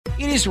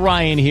It is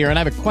Ryan here, and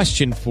I have a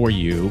question for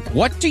you.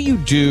 What do you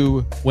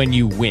do when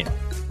you win?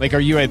 Like, are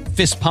you a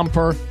fist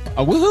pumper,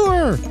 a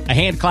woohooer, a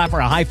hand clapper,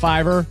 a high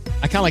fiver?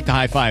 I kind of like the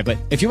high five, but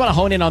if you want to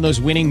hone in on those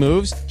winning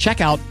moves,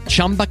 check out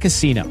Chumba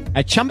Casino.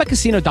 At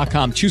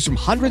ChumbaCasino.com, choose from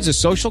hundreds of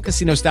social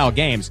casino-style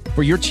games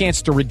for your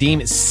chance to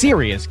redeem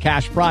serious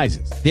cash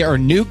prizes. There are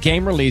new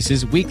game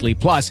releases weekly,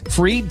 plus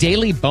free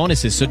daily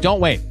bonuses. So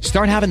don't wait.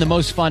 Start having the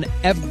most fun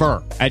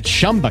ever at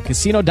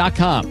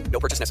ChumbaCasino.com.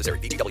 No purchase necessary.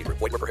 VGW. Void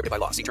where prohibited by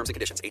law. See terms and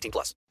conditions.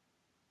 18+.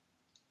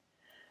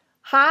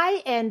 Hi,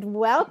 and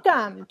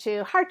welcome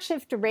to Heart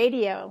Shift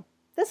Radio.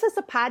 This is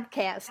a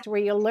podcast where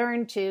you'll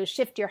learn to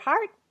shift your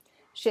heart,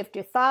 shift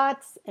your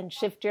thoughts, and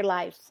shift your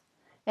life.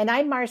 And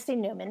I'm Marcy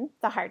Newman,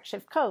 the Heart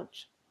Shift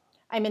Coach.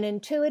 I'm an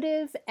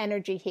intuitive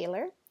energy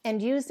healer,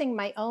 and using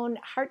my own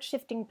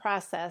heart-shifting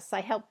process,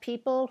 I help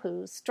people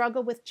who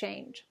struggle with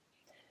change.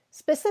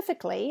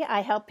 Specifically,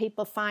 I help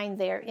people find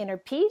their inner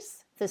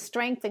peace, the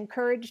strength and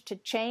courage to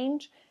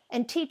change,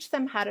 and teach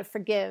them how to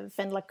forgive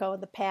and let go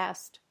of the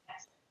past.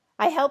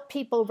 I help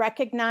people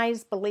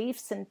recognize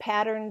beliefs and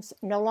patterns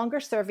no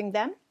longer serving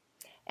them,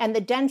 and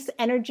the dense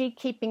energy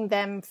keeping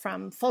them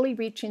from fully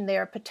reaching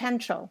their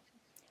potential.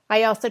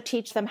 I also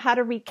teach them how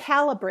to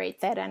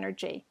recalibrate that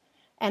energy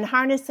and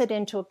harness it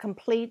into a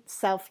complete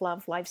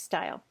self-love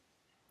lifestyle.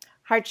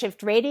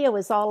 Heartshift Radio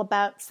is all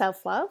about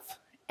self-love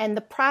and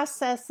the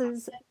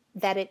processes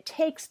that it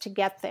takes to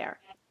get there.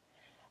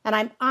 And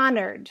I'm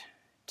honored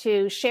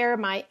to share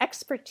my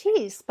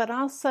expertise, but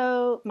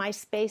also my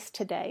space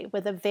today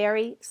with a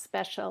very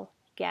special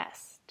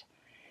guest.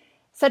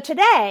 So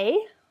today,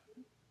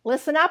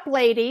 listen up,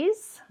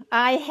 ladies.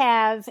 I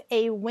have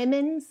a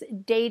women's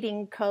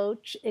dating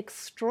coach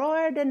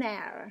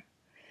extraordinaire.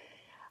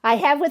 I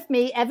have with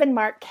me Evan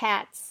Mark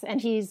Katz,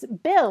 and he's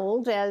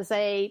billed as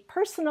a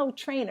personal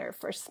trainer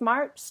for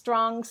smart,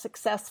 strong,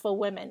 successful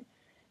women.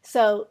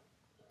 So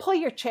pull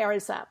your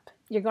chairs up.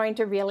 You're going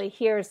to really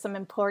hear some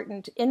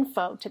important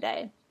info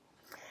today.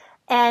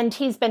 And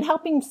he's been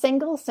helping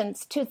singles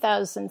since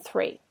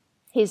 2003.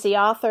 He's the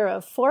author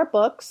of 4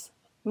 books,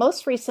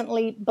 most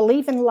recently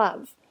Believe in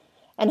Love,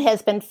 and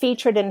has been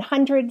featured in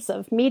hundreds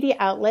of media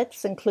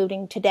outlets,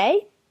 including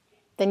Today,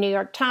 the New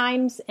York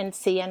Times, and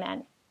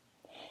CNN.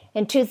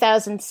 In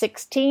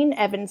 2016,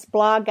 Evan's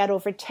blog got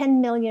over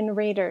 10 million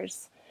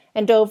readers,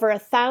 and over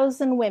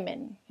 1,000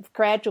 women have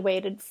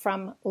graduated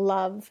from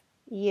Love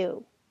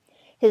U,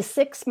 his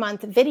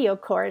 6-month video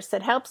course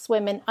that helps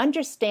women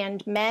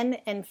understand men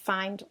and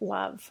find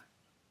love.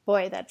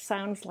 Boy, that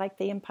sounds like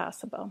the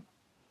impossible.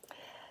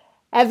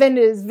 Evan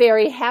is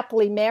very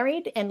happily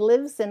married and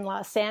lives in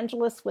Los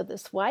Angeles with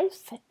his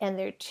wife and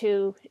their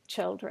 2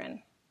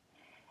 children.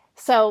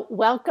 So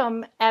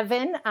welcome,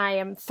 Evan. I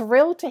am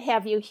thrilled to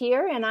have you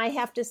here, and I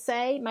have to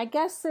say, my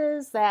guess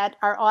is that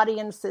our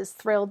audience is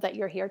thrilled that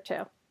you're here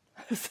too.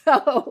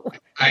 So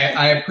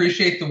I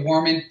appreciate the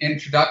warm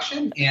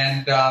introduction,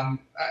 and I'm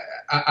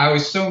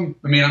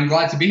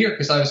glad to be here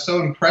because I was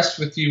so impressed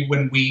with you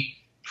when we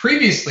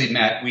previously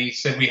met. We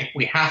said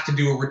we have to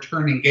do a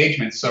return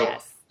engagement, so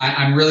yes.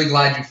 I'm really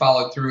glad you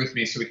followed through with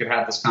me so we could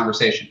have this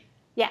conversation.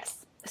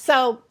 Yes.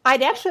 So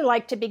I'd actually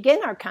like to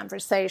begin our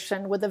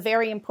conversation with a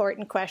very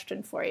important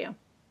question for you.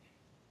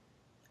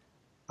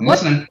 I'm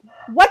listening.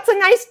 What's a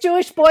nice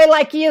Jewish boy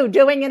like you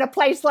doing in a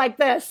place like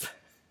this?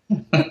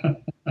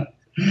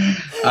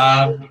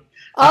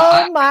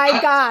 My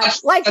gosh.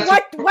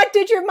 What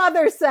did your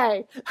mother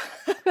say?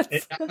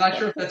 I'm not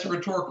sure if that's a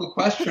rhetorical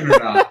question or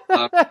not.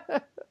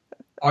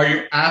 Are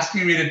you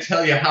asking me to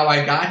tell you how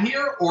I got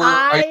here, or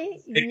are you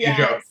making a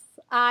joke?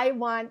 I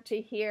want to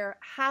hear,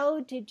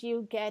 how did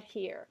you get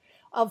here?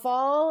 Of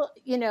all,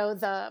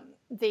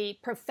 the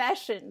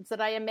professions that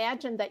I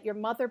imagine that your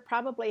mother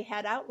probably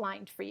had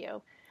outlined for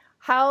you,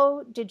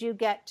 how did you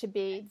get to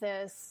be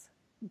this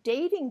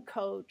dating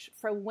coach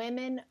for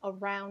women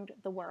around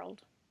the world?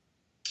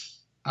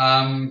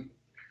 Try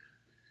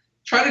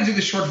to do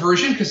the short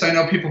version because I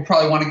know people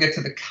probably want to get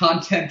to the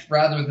content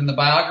rather than the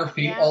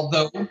biography. Yeah.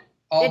 Although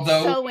it's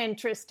so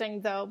interesting,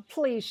 though.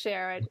 Please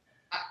share it.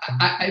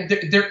 I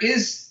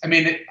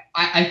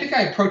think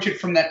I approach it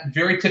from that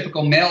very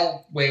typical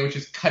male way, which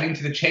is cutting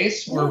to the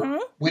chase, where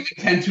women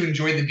tend to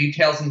enjoy the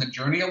details and the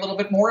journey a little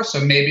bit more. So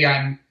maybe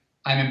I'm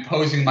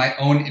imposing my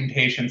own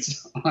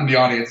impatience on the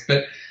audience,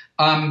 but.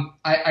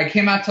 I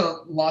came out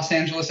to Los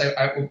Angeles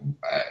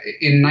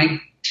in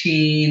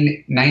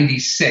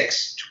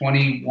 1996,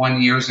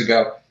 21 years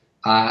ago.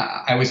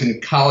 I was in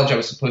college. I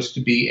was supposed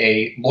to be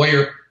a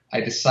lawyer.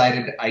 I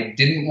decided I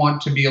didn't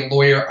want to be a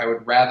lawyer. I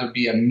would rather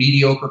be a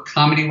mediocre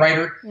comedy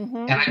writer.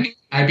 Mm-hmm. And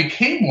I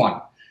became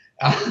one.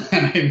 And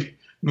I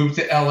moved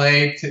to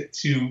LA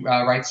to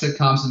write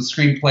sitcoms and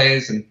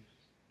screenplays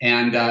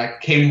and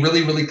came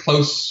really, really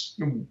close.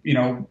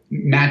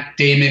 Matt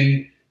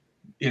Damon,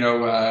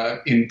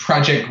 in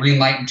Project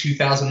Greenlight in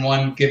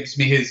 2001, gives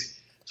me his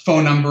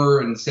phone number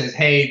and says,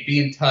 hey, be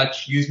in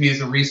touch, use me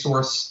as a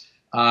resource.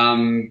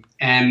 And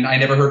I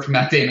never heard from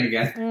Matt Damon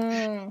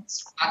again.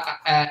 So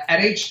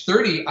at age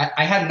 30,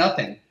 I had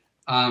nothing.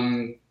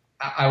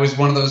 I was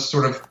one of those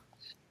sort of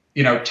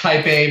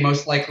type A,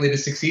 most likely to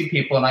succeed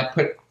people. And I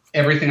put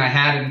everything I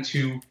had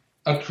into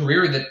a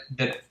career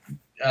that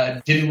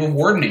didn't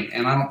reward me.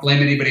 And I don't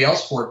blame anybody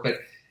else for it. But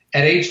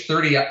at age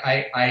 30,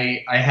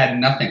 I had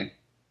nothing.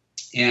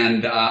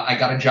 And I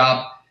got a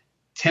job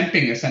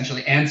temping,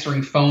 essentially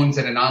answering phones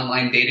at an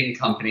online dating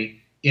company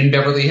in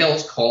Beverly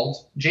Hills called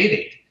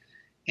JDate.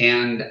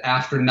 And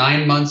after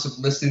 9 months of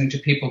listening to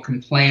people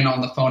complain on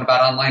the phone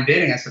about online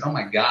dating, I said, oh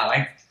my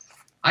God,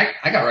 I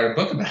got to write a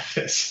book about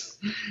this.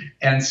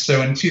 And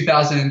so in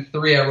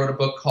 2003, I wrote a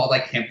book called I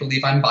Can't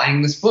Believe I'm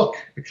Buying This Book,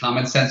 The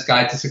Common Sense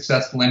Guide to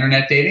Successful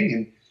Internet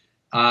Dating.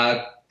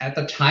 And at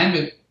the time,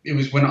 it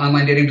was when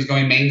online dating was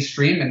going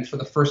mainstream. And for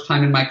the first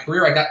time in my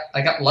career,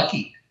 I got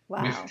lucky.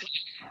 Wow.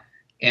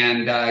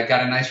 And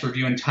got a nice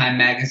review in Time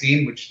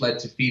Magazine, which led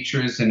to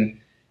features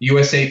in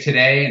USA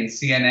Today and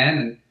CNN.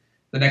 And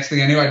the next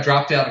thing I knew, I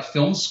dropped out of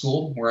film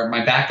school, where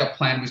my backup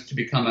plan was to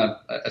become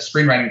a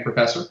screenwriting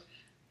professor.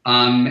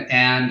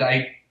 And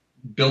I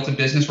built a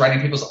business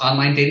writing people's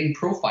online dating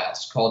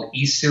profiles called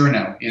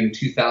eCyrano in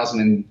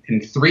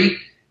 2003.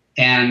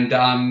 And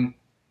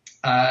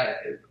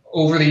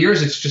over the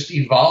years, it's just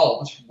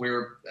evolved,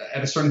 where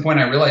at a certain point,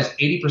 I realized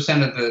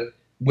 80% of the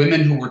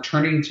women who were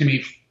turning to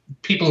me,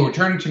 people who were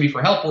turning to me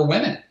for help, were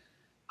women.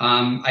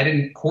 I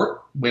didn't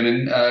court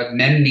women.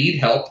 Men need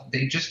help.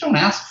 They just don't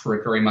ask for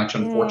it very much,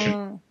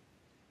 unfortunately.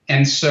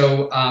 And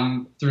so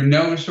through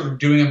no sort of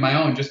doing of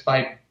my own, just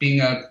by being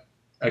a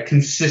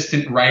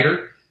consistent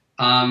writer,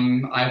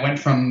 I went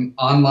from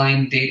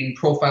online dating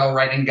profile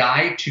writing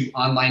guy to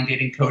online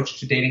dating coach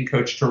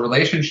to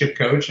relationship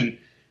coach. And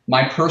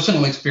my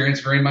personal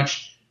experience very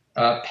much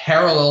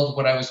paralleled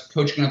what I was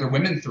coaching other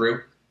women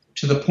through,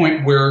 to the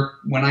point where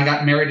when I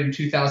got married in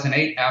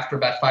 2008, after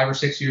about 5 or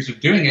 6 years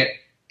of doing it,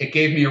 it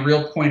gave me a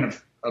real point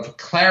of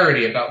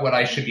clarity about what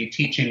I should be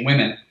teaching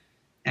women.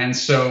 And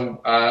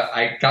so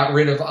I got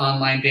rid of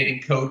online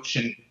dating coach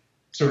and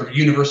sort of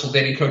universal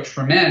dating coach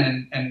for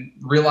men, and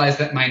realized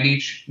that my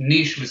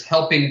niche was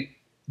helping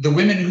the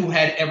women who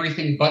had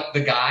everything but the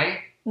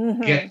guy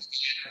get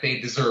what they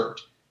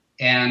deserved.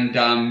 And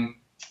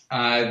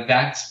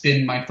that's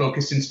been my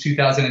focus since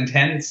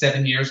 2010. It's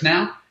 7 years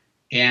now.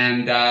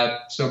 And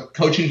so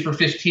coaching for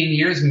 15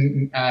 years,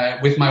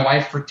 with my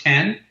wife for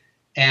 10,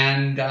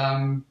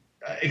 and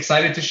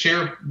excited to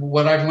share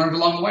what I've learned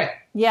along the way.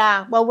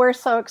 Yeah, well, we're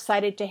so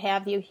excited to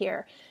have you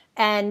here.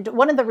 And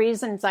one of the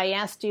reasons I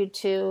asked you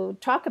to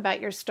talk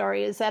about your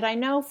story is that I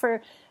know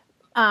for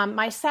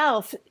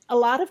myself, a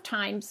lot of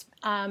times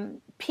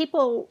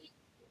people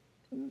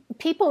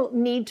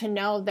need to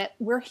know that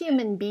we're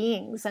human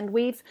beings, and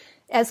we've,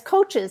 as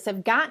coaches,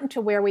 have gotten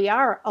to where we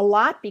are a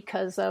lot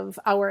because of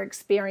our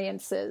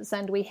experiences,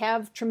 and we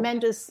have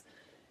tremendous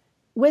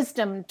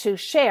wisdom to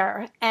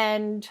share.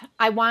 And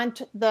I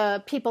want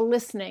the people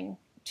listening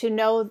to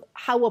know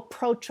how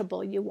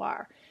approachable you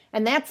are.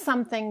 And that's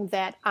something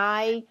that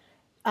I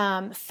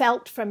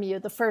felt from you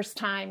the first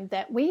time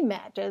that we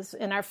met, as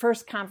in our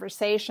first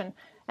conversation.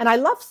 And I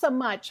love so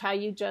much how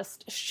you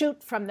just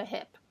shoot from the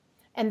hip.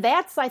 And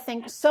that's, I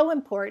think, so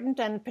important,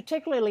 and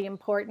particularly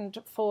important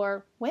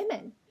for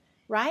women,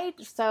 right?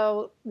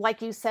 So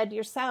like you said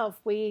yourself,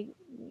 we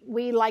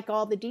like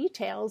all the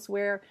details,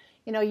 where,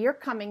 you're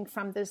coming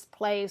from this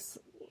place,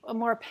 a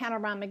more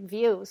panoramic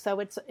view. So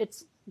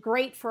it's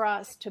great for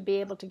us to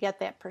be able to get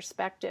that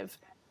perspective.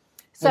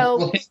 So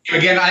well,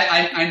 again,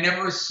 I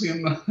never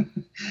assume.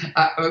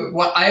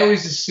 I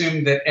always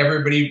assume that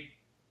everybody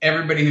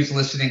who's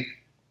listening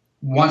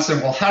wants to.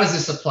 Well, how does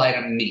this apply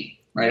to me?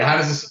 Right? How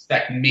does this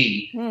affect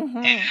me?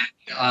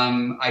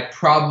 And I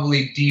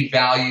probably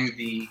devalue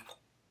the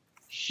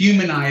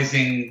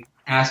humanizing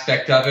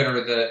aspect of it,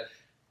 or the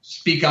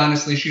speak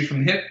honestly, shoot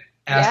from the hip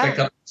aspect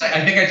of it.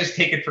 I think I just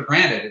take it for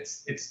granted.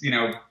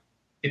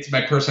 It's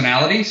my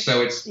personality,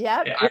 so it's.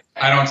 Yep.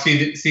 I don't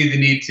see the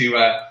need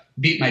to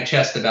beat my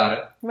chest about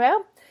it.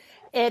 Well,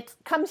 it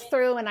comes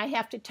through, and I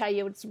have to tell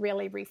you, it's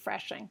really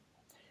refreshing.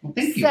 Well,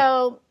 thank you.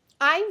 So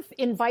I've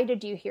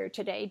invited you here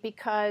today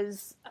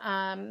because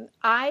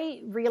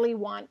I really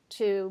want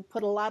to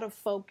put a lot of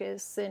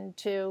focus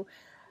into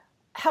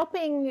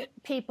helping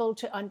people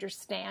to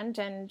understand.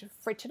 And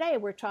for today,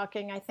 we're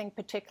talking, I think,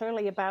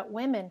 particularly about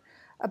women,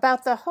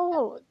 about the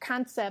whole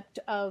concept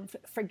of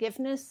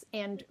forgiveness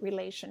and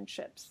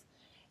relationships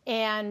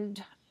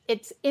and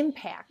its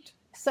impact.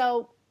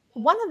 So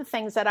one of the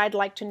things that I'd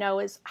like to know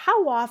is,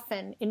 how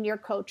often in your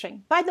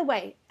coaching, by the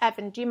way,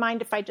 Evan, do you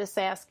mind if I just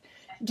ask,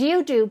 do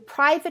you do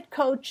private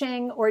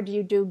coaching, or do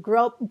you do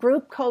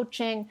group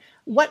coaching?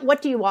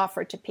 What do you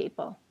offer to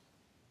people?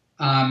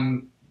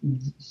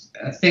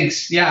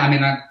 Thanks. Yeah, I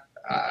mean,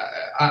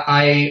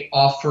 I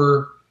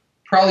offer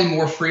probably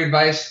more free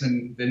advice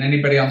than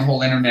anybody on the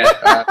whole internet.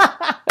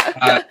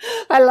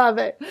 I love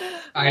it.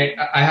 I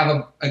have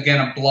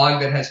a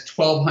blog that has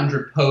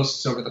 1,200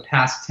 posts over the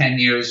past 10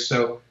 years,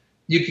 so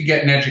you could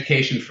get an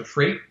education for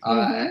free.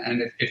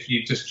 And if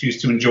you just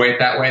choose to enjoy it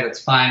that way,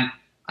 that's fine.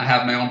 I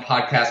have my own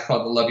podcast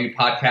called the Love You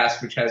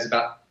Podcast, which has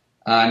about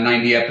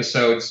 90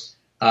 episodes.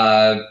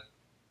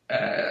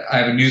 I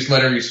have a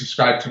newsletter. You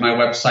subscribe to my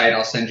website.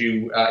 I'll send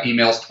you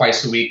emails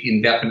twice a week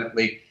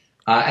indefinitely.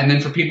 And then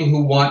for people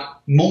who want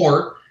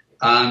more,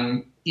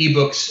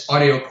 ebooks,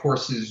 audio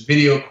courses,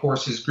 video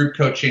courses, group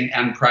coaching,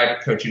 and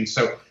private coaching.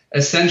 So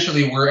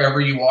essentially, wherever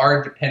you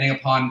are, depending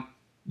upon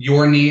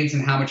your needs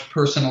and how much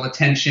personal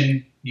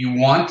attention you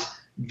want,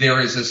 there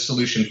is a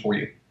solution for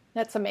you.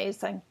 That's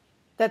amazing.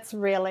 That's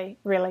really,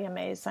 really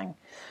amazing.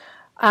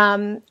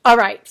 All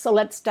right, so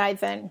let's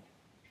dive in.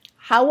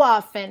 How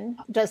often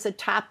does the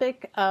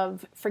topic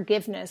of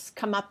forgiveness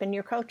come up in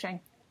your coaching?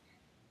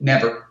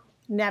 Never.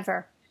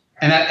 Never.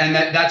 And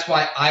that's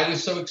why I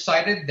was so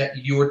excited that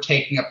you were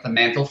taking up the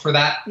mantle for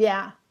that.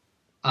 Yeah.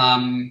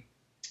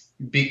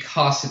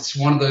 Because it's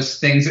one of those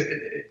things.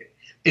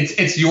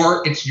 It's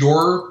your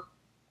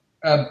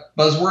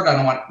buzzword. I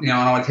don't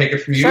want to take it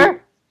from you.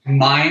 Sure.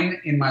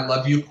 Mine in my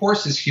Love You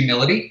course is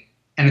humility,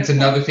 and it's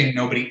another thing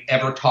nobody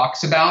ever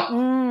talks about.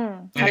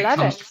 When it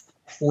comes to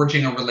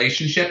forging a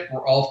relationship,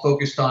 we're all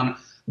focused on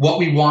what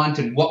we want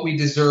and what we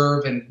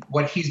deserve and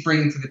what he's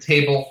bringing to the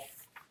table,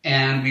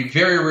 and we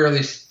very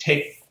rarely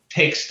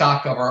take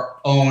stock of our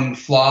own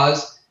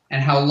flaws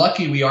and how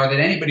lucky we are that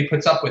anybody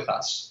puts up with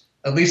us.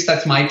 At least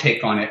that's my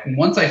take on it. And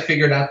once I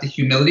figured out the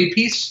humility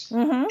piece,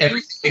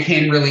 everything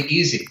became really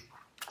easy.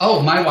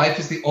 Oh, my wife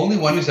is the only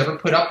one who's ever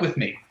put up with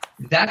me.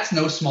 That's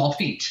no small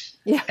feat.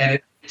 Yeah. And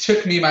it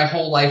took me my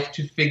whole life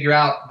to figure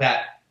out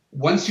that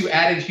once you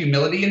added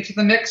humility into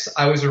the mix,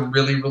 I was a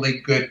really, really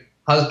good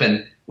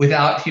husband.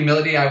 Without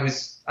humility, I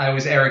was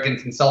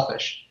arrogant and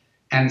selfish.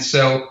 And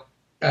so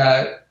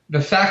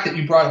the fact that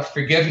you brought up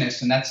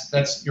forgiveness, and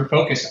that's your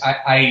focus,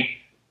 I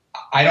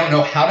don't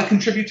know how to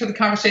contribute to the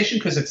conversation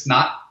because it's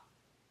not,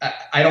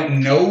 I don't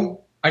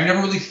know, I've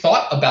never really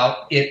thought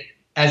about it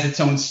as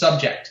its own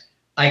subject.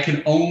 I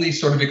can only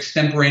sort of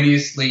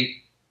extemporaneously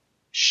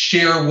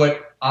share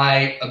what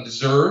I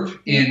observe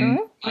in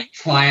my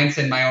clients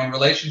and my own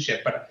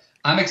relationship. But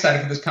I'm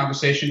excited for this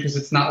conversation because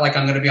it's not like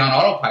I'm going to be on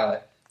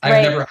autopilot.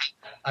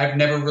 I've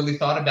never really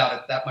thought about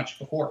it that much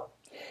before.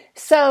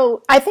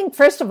 So I think,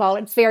 first of all,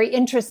 it's very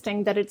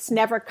interesting that it's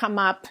never come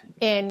up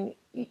in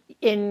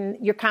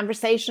your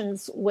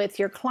conversations with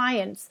your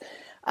clients,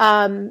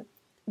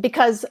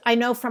 because I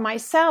know for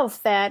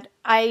myself that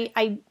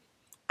I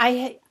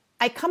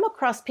come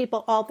across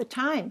people all the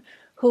time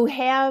who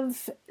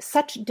have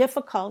such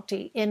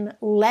difficulty in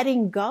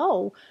letting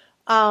go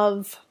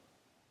of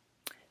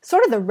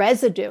sort of the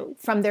residue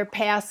from their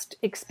past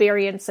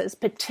experiences,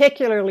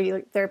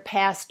 particularly their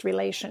past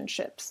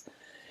relationships.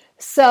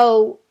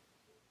 So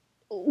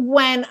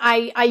when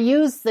I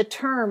use the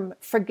term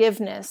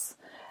forgiveness,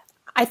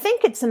 I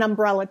think it's an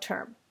umbrella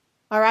term.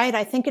 All right.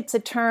 I think it's a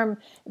term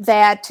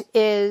that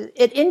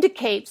it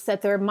indicates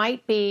that there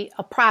might be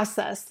a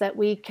process that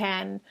we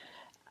can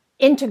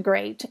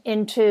integrate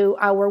into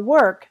our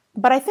work.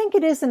 But I think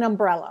it is an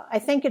umbrella. I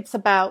think it's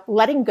about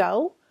letting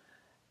go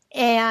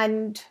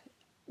and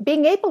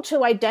being able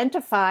to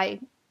identify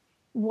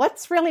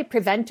what's really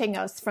preventing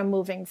us from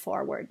moving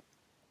forward.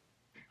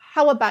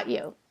 How about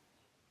you?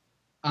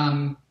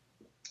 I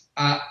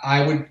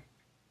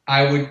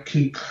would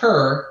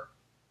concur.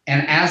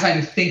 And as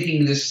I'm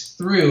thinking this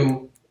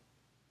through,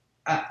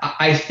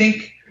 I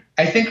think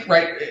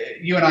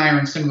right. You and I are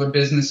in similar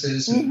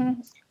businesses,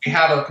 and we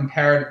have our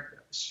comparative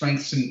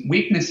strengths and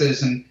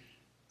weaknesses. And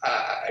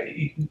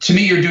to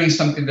me, you're doing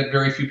something that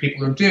very few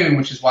people are doing,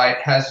 which is why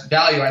it has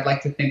value. I'd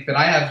like to think that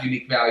I have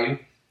unique value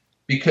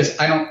because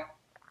I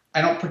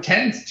don't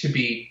pretend to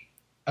be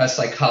a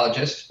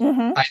psychologist.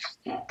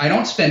 I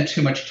don't spend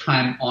too much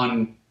time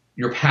on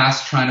your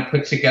past trying to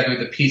put together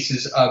the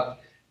pieces of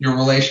your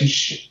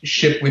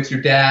relationship with your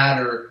dad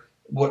or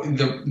what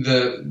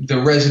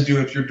the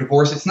residue of your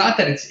divorce. It's not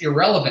that it's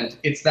irrelevant.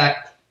 It's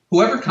that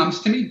whoever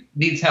comes to me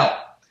needs help.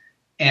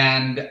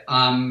 And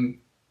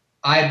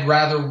I'd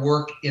rather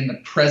work in the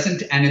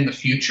present and in the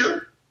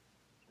future.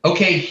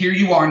 Okay, here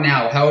you are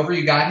now. However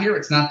you got here,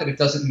 it's not that it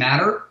doesn't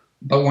matter,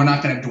 but we're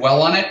not going to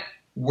dwell on it.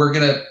 We're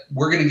gonna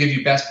give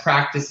you best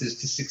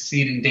practices to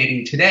succeed in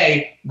dating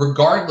today,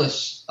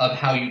 regardless of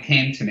how you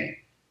came to me.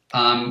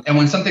 And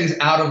when something's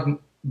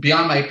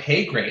beyond my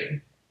pay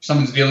grade,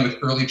 someone's dealing with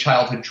early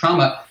childhood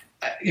trauma,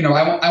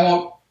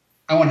 I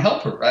won't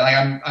help her.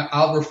 Right?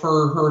 I'll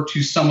refer her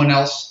to someone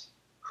else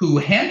who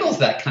handles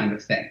that kind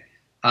of thing.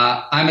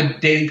 I'm a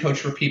dating coach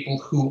for people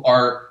who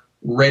are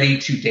ready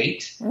to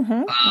date,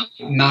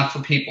 not for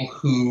people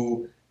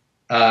who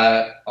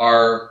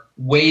are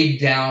weighed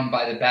down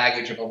by the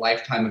baggage of a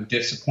lifetime of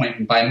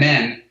disappointment by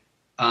men.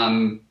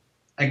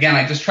 Again,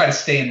 I just try to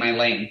stay in my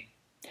lane.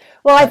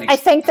 Well, I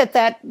think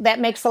that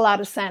makes a lot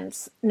of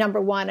sense, number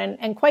one.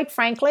 And quite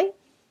frankly,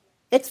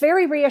 it's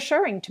very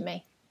reassuring to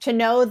me to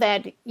know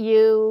that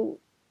you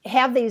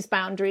have these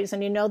boundaries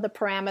and you know the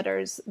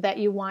parameters that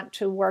you want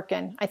to work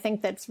in. I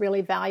think that's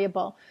really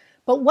valuable.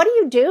 But what do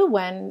you do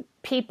when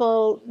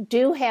people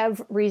do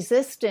have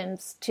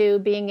resistance to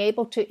being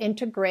able to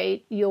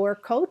integrate your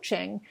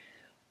coaching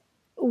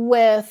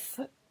with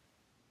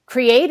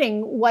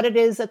creating what it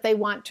is that they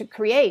want to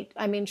create?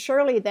 I mean,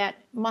 surely that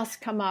must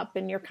come up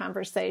in your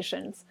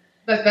conversations.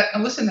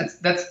 Listen,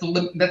 that's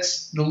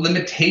the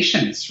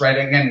limitations, right?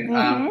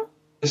 Again,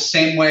 the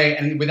same way,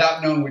 and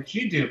without knowing what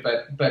you do,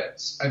 but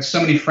I have so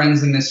many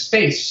friends in this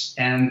space,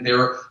 and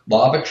they're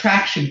law of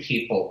attraction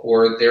people,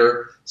 or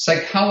they're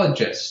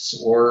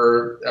psychologists,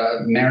 or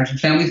marriage and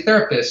family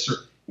therapists, or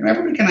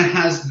everybody kind of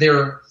has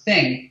their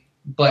thing.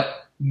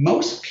 But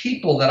most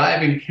people that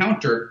I've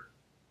encountered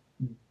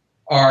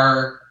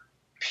are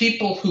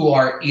people who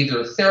are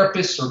either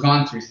therapists or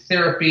gone through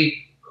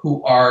therapy,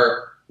 who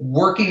are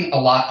working a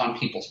lot on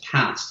people's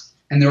past.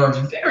 And there are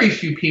very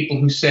few people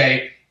who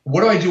say,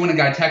 what do I do when a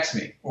guy texts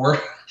me? Or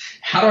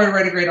how do I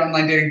write a great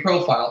online dating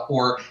profile?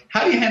 Or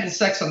how do you handle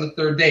sex on the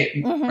third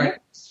date? Right?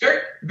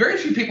 Very, very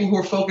few people who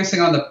are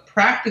focusing on the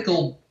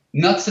practical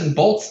nuts and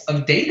bolts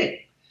of dating.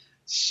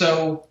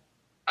 So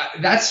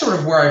that's sort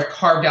of where I've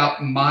carved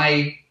out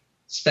my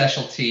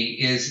specialty,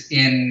 is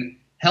in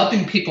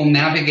helping people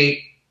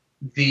navigate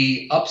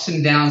the ups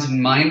and downs and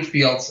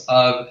minefields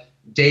of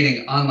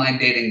dating, online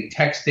dating,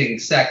 texting,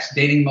 sex,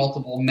 dating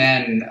multiple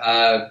men,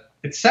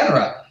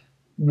 etc.,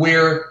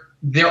 where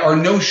there are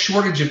no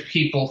shortage of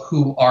people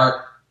who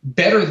are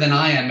better than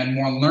I am and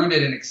more learned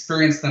and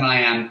experienced than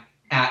I am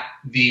at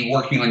the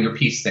working on your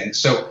piece thing.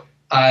 So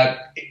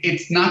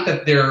it's not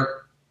that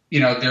they're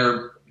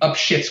up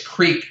shit's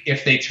creek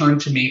if they turn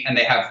to me and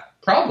they have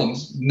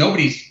problems. No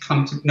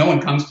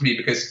one comes to me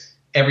because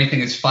everything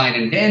is fine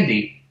and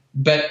dandy.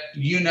 But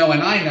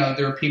and I know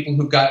there are people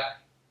who've got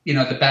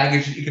the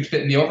baggage that you could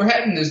fit in the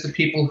overhead, and there's the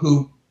people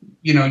who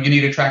you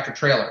need a tractor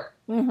trailer.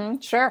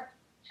 Sure.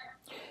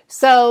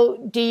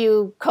 So do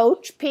you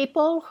coach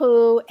people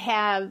who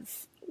have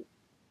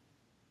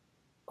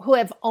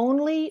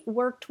only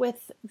worked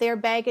with their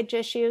baggage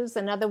issues?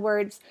 In other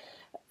words,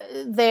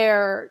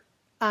 their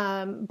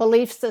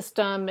belief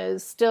system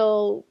is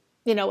still,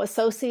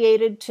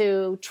 associated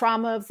to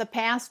trauma of the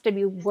past. Do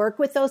you work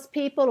with those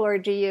people, or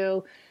do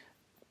you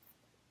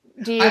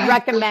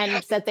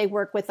recommend that they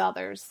work with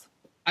others?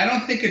 I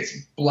don't think it's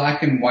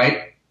black and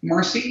white,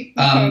 Marcy,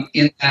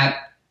 in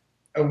that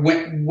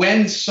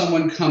when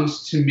someone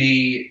comes to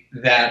me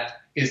that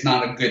is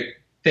not a good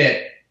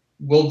fit,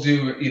 we'll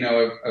do,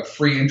 a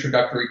free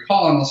introductory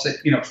call, and we'll say,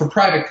 for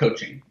private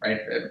coaching,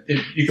 right?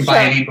 You can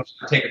buy an ebook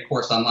or take a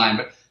course online,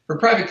 but for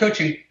private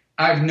coaching,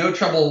 I have no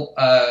trouble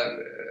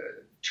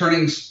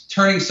turning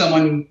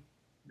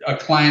a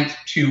client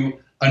to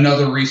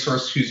another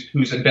resource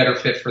who's a better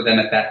fit for them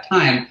at that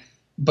time.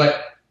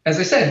 But as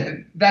I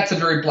said, that's a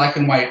very black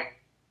and white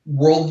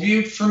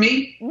worldview for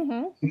me.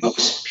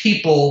 Most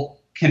people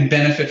can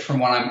benefit from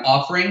what I'm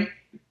offering,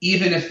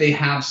 even if they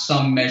have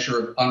some measure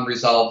of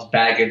unresolved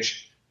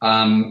baggage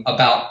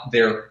about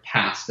their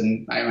past.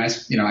 And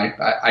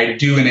I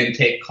do an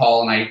intake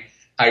call, and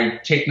I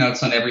take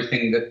notes on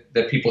everything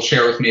that people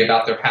share with me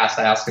about their past.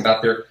 I ask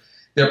about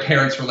their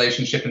parents'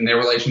 relationship and their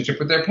relationship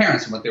with their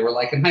parents and what they were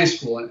like in high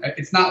school. And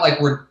it's not like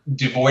we're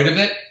devoid of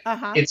it.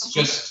 It's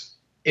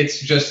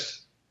just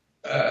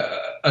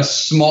a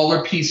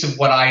smaller piece of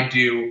what I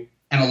do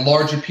and a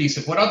larger piece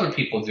of what other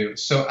people do.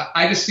 So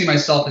I just see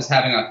myself as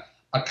having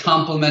a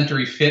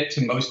complementary fit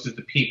to most of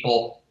the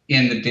people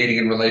in the dating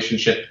and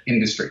relationship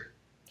industry.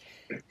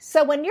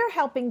 So when you're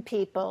helping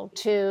people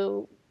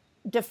to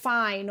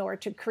define or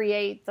to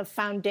create the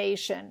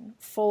foundation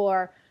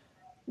for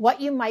what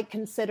you might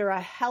consider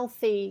a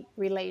healthy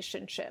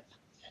relationship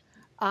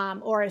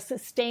or a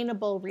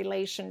sustainable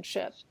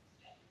relationship,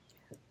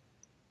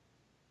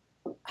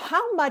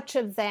 how much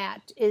of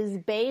that is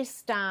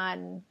based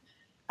on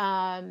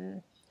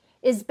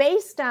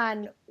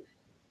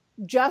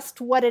just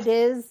what it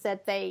is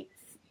that they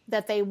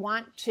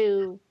want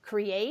to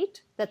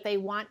create, that they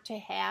want to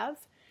have?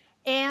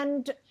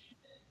 And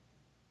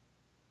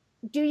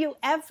do you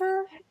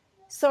ever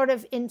sort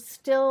of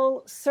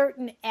instill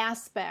certain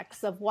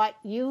aspects of what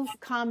you've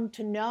come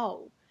to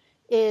know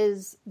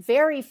is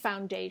very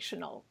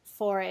foundational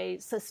for a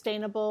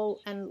sustainable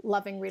and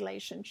loving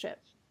relationship?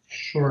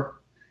 Sure.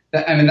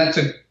 That's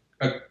a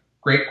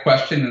great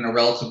question and a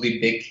relatively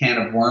big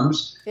can of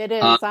worms. It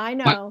is, I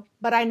know.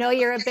 But I know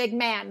you're a big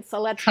man,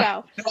 so let's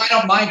go. No, I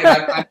don't mind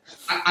it.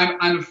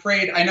 I'm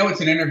afraid, I know it's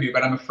an interview,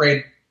 but I'm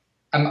afraid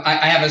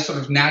I have a sort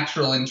of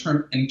natural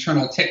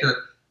internal ticker.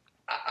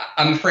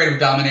 I'm afraid of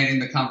dominating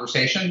the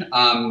conversation.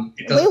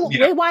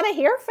 We want to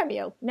hear from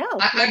you. No.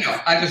 I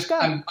know.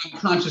 I'm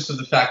conscious of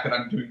the fact that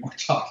I'm doing more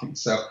talking.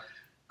 So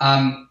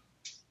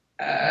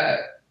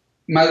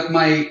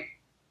my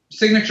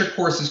signature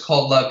course is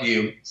called Love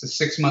You. It's a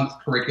 6-month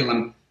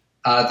curriculum.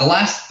 The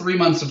last 3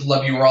 months of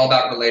Love You are all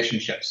about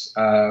relationships.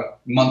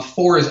 Month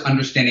 4 is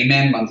understanding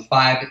men. Month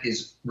 5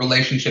 is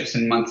relationships.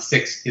 And month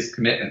 6 is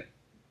commitment.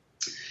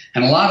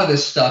 And a lot of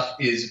this stuff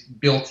is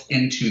built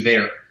into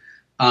there.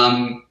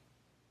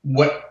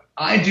 What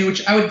I do,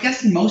 which I would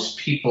guess most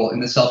people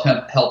in the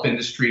self-help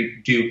industry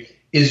do,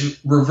 is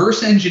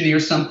reverse engineer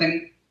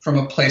something from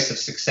a place of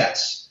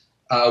success.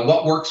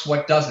 What works,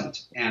 what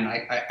doesn't. And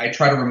I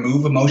try to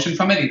remove emotion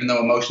from it, even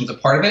though emotion's a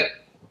part of it.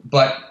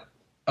 But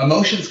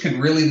emotions can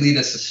really lead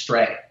us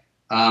astray.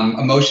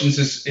 Emotions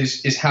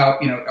is how,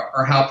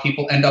 are how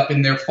people end up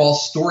in their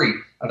false story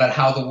about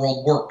how the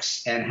world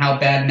works and how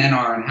bad men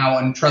are and how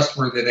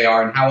untrustworthy they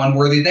are and how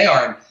unworthy they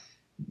are.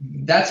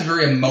 And that's a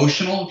very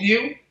emotional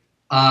view,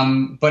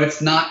 but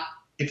it's not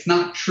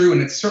true,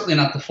 and it's certainly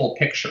not the full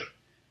picture.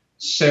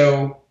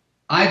 So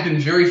I've been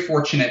very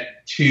fortunate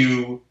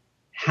to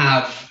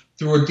have,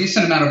 through a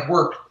decent amount of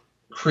work,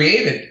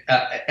 created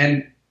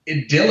an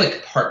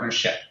idyllic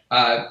partnership.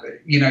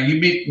 You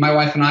meet my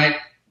wife and I.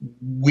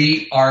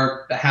 We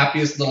are the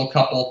happiest little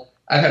couple.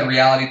 I've had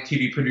reality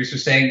TV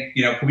producers saying,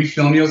 can we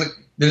film you? I was like,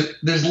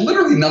 there's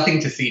literally nothing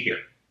to see here.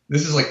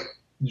 This is like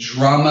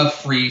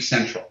drama-free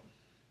central.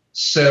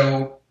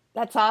 So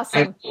that's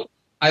awesome.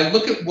 I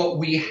look at what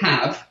we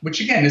have, which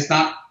again is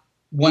not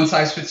one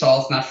size fits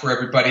all. It's not for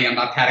everybody. I'm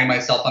not patting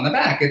myself on the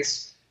back.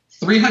 It's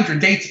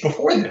 300 dates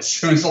before this.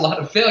 There was a lot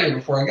of failure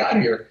before I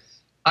got here.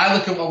 I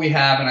look at what we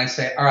have and I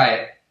say, all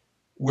right,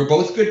 we're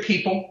both good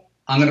people.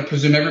 I'm going to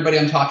presume everybody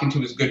I'm talking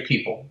to is good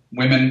people,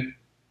 women,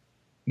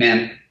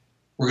 men.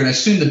 We're going to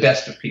assume the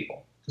best of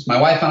people because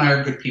my wife and I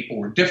are good people.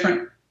 We're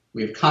different.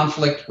 We have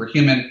conflict. We're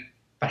human.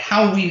 But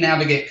how we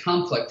navigate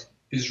conflict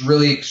is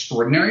really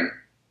extraordinary.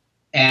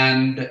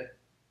 And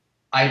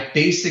I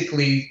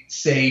basically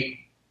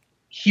say,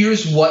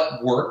 here's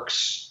what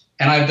works.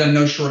 And I've done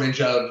no shortage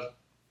of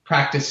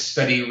practice,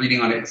 study, reading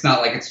on it. It's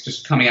not like it's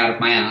just coming out of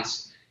my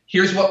ass.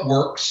 Here's what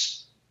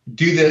works.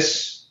 Do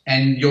this.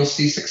 And you'll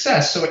see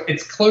success. So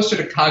it's closer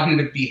to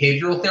cognitive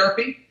behavioral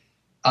therapy.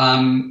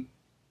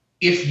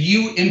 If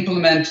you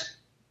implement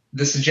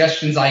the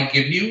suggestions I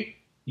give you,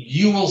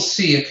 you will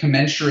see a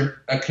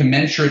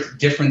commensurate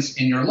difference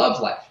in your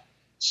love life.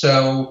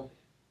 So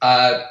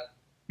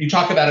you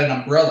talk about an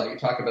umbrella. You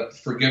talk about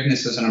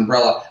forgiveness as an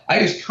umbrella. I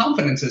use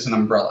confidence as an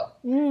umbrella.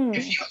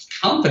 If you have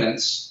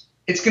confidence,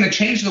 it's going to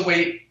change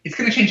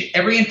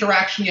every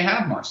interaction you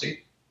have,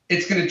 Marcy.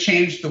 It's going to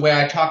change the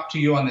way I talk to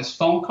you on this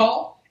phone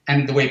call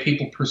and the way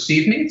people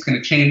perceive me. It's going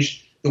to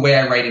change the way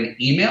I write an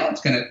email. It's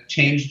going to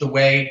change the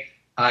way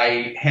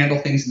I handle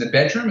things in the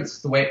bedroom. It's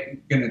going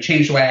to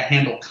change the way I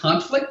handle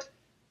conflict.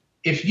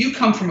 If you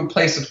come from a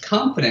place of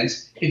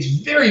confidence, it's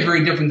very,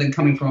 very different than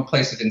coming from a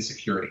place of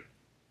insecurity.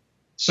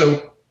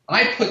 So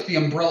I put the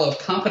umbrella of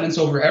confidence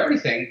over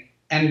everything.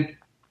 And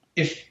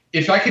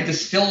if I could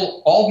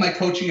distill all of my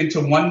coaching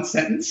into one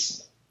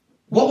sentence,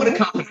 what would a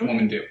confident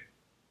woman do?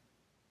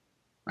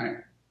 Right?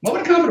 What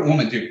would a confident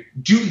woman do?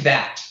 Do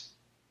that.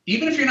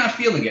 Even if you're not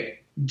feeling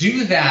it,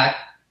 do that.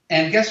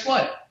 And guess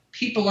what?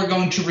 People are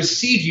going to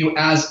receive you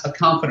as a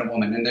confident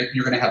woman, and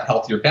you're going to have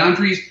healthier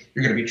boundaries.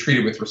 You're going to be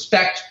treated with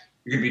respect.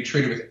 You're going to be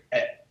treated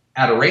with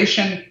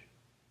adoration.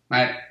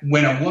 Right?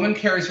 When a woman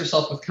carries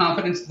herself with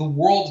confidence, the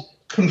world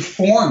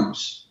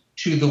conforms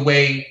to the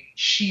way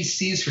she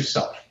sees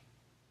herself.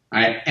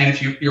 Right? And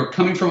if you're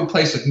coming from a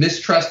place of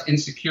mistrust,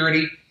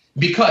 insecurity,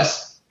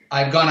 because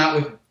I've gone out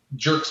with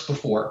jerks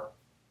before,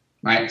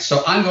 right?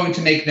 So I'm going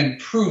to make them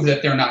prove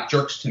that they're not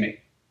jerks to me,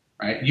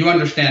 right? You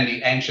understand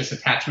the anxious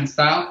attachment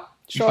style.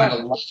 Sure. You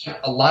find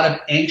a lot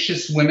of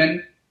anxious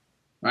women,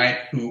 right,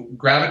 who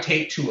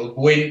gravitate to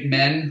avoidant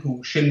men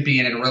who shouldn't be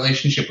in a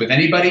relationship with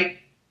anybody,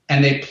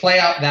 and they play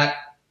out that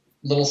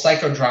little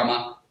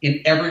psychodrama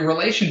in every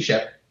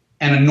relationship.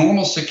 And a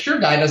normal, secure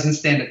guy doesn't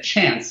stand a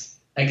chance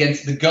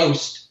against the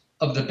ghost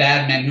of the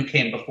bad men who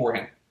came before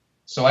him.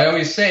 So I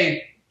always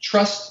say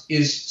trust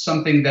is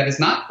something that is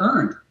not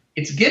earned.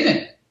 It's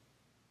given.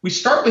 We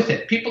start with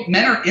it.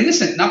 Men are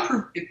innocent,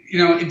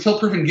 until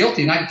proven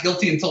guilty, not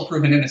guilty until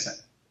proven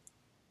innocent.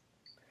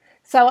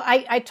 So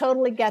I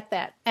totally get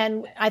that.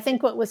 And I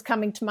think what was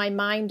coming to my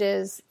mind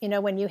is,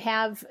 when you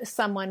have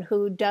someone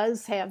who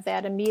does have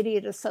that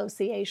immediate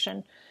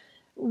association,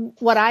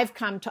 what I've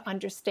come to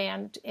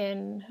understand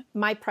in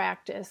my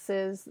practice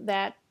is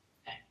that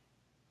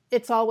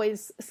it's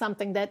always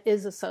something that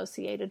is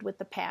associated with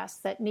the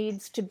past that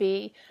needs to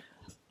be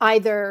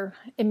either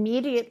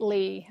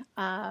immediately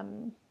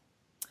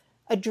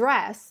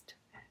addressed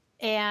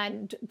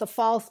and the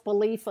false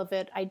belief of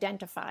it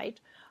identified,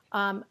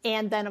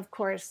 and then of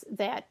course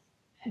that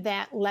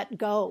let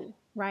go,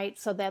 right?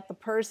 So that the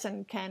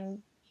person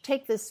can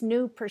take this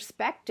new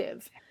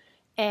perspective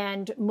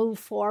and move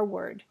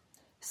forward.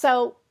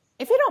 So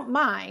if you don't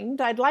mind,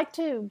 I'd like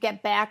to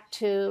get back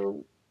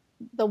to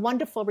the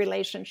wonderful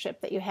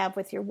relationship that you have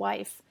with your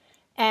wife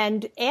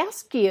and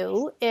ask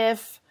you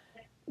if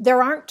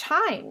there aren't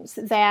times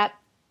that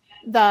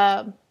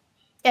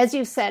as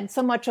you said,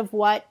 so much of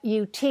what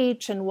you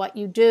teach and what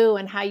you do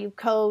and how you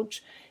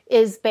coach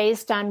is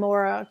based on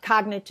more a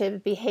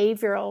cognitive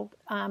behavioral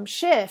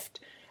shift.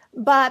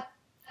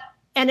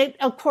 And it,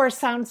 of course,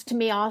 sounds to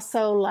me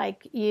also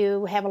like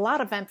you have a lot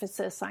of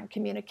emphasis on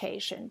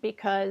communication,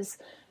 because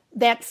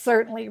that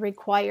certainly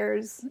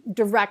requires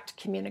direct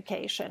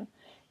communication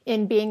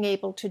in being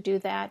able to do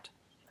that.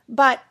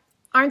 But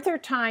aren't there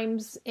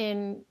times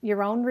in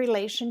your own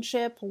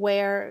relationship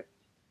where,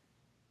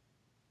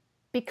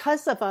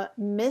 because of a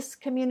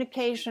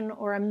miscommunication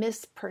or a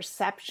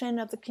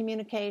misperception of the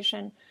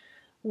communication,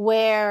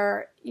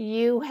 where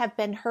you have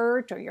been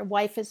hurt or your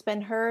wife has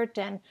been hurt,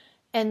 and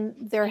and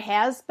there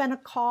has been a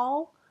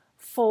call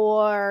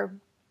for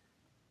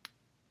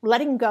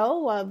letting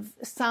go of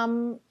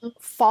some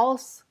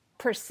false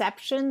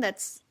perception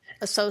that's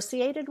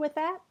associated with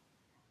that?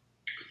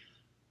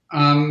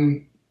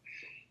 I'll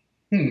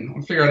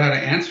figure out how to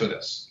answer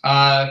this.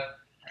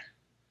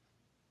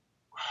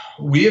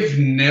 We have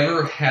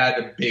never had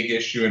a big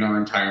issue in our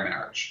entire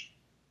marriage.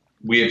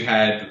 We have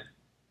had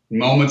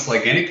moments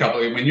like any couple.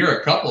 When you're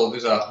a couple,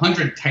 there's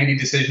 100 tiny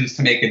decisions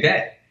to make a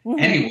day. Mm-hmm.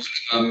 Any one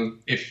of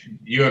them, if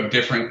you have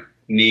different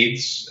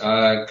needs,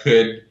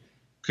 could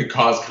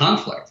cause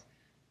conflict.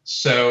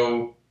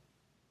 So,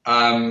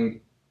 again,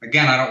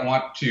 I don't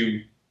want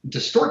to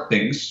distort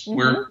things. Mm-hmm.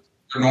 We're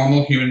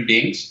normal human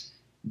beings.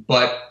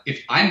 But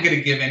if I'm going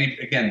to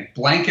give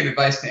blanket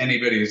advice to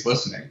anybody who's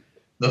listening,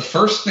 the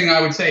first thing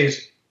I would say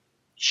is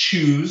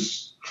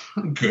choose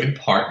a good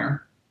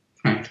partner.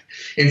 Right?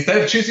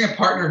 Instead of choosing a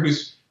partner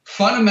who's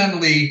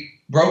fundamentally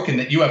broken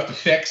that you have to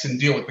fix and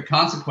deal with the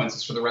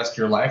consequences for the rest of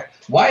your life,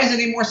 why isn't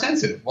he more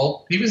sensitive?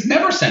 Well, he was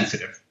never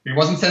sensitive. He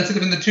wasn't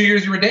sensitive in the 2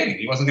 years you were dating.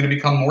 He wasn't going to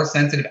become more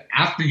sensitive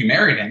after you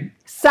married him.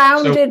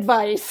 Sound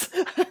advice.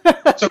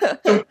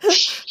 so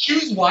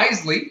choose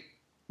wisely,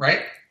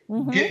 right?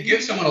 Mm-hmm.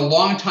 Give someone a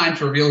long time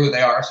to reveal who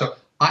they are. So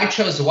I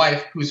chose a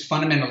wife who's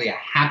fundamentally a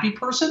happy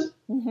person,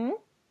 mm-hmm.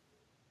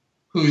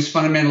 who's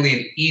fundamentally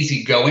an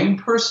easygoing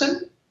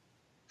person,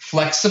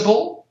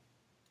 flexible,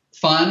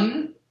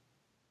 fun,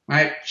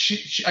 right?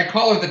 I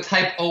call her the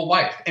type O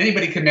wife.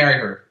 Anybody can marry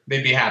her.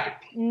 They'd be happy.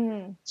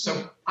 Mm.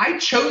 So I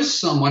chose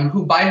someone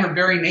who by her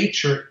very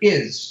nature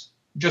is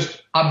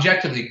just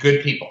objectively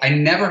good people. I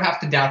never have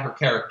to doubt her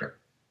character.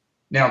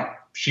 Now,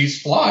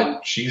 she's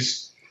flawed.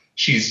 She's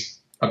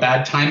a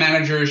bad time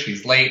manager.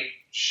 She's late.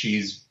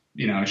 She's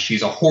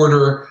a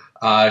hoarder.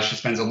 She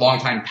spends a long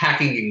time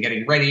packing and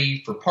getting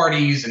ready for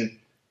parties, and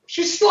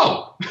she's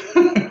slow.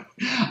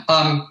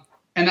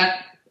 And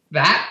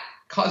that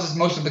causes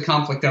most of the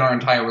conflict in our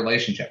entire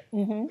relationship.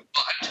 Mm-hmm.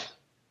 But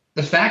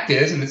the fact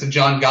is, and it's a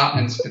John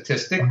Gottman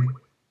statistic,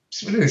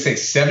 what do they say?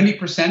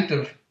 70%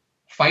 of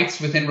fights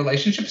within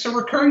relationships are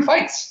recurring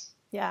fights.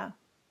 Yeah.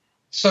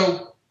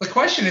 So the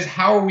question is,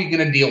 how are we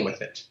going to deal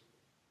with it?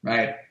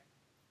 Right?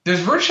 There's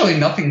virtually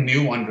nothing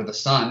new under the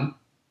sun.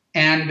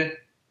 And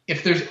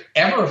if there's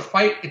ever a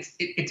fight,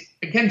 it's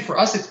again, for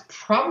us, it's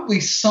probably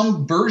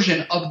some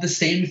version of the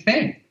same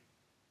thing.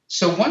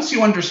 So once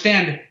you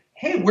understand,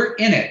 hey, we're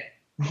in it.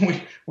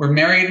 We're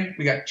married.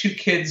 We got 2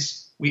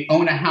 kids. We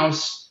own a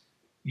house.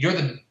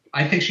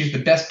 I think she's the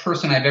best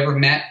person I've ever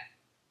met.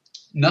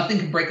 Nothing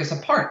can break us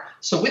apart.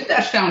 So with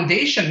that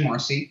foundation,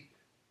 Marcy,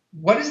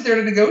 what is there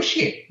to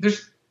negotiate?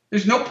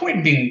 There's no point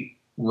in being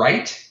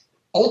right.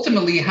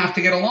 Ultimately, you have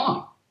to get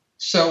along.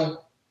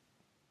 So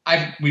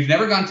we've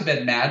never gone to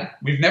bed mad.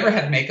 We've never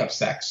had makeup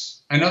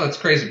sex. I know that's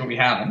crazy, but we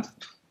haven't.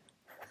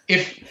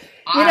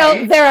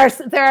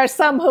 There are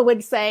some who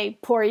would say,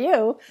 poor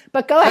you,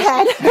 but go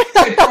ahead.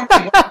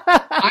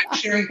 I'm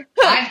sharing.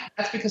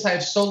 That's because I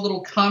have so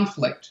little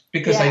conflict,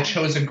 because I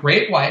chose a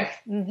great wife.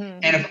 Mm-hmm.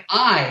 And if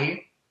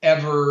I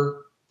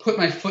ever put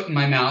my foot in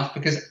my mouth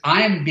because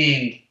I am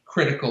being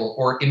critical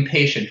or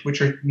impatient,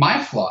 which are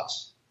my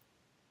flaws,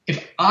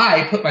 if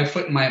I put my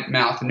foot in my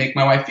mouth and make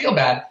my wife feel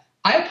bad,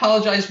 I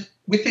apologize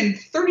within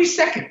 30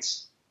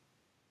 seconds.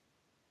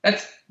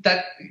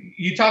 That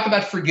you talk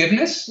about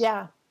forgiveness.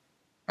 Yeah.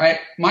 Right?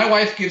 My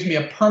wife gives me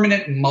a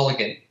permanent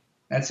mulligan.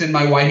 That's in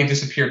my Why He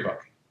Disappeared book.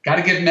 Got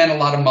to give men a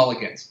lot of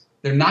mulligans.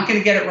 They're not going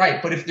to get it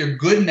right, but if they're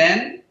good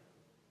men,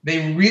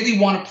 they really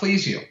want to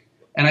please you.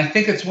 And I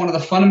think it's one of the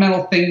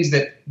fundamental things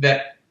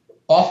that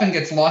often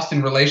gets lost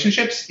in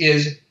relationships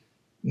is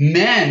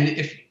men,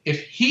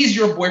 if he's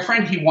your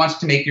boyfriend, he wants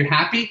to make you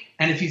happy.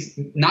 And if he's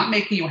not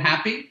making you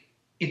happy,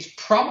 it's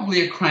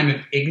probably a crime of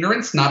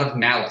ignorance, not of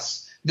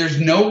malice. There's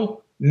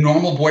no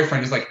normal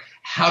boyfriend who's like,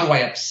 how do I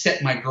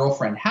upset my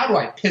girlfriend? How do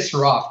I piss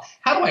her off?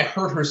 How do I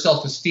hurt her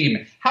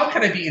self-esteem? How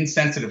can I be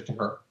insensitive to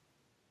her?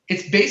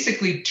 It's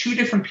basically 2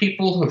 different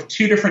people who have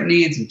 2 different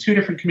needs and 2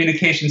 different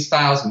communication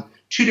styles and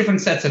 2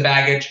 different sets of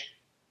baggage.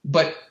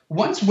 But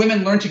once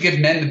women learn to give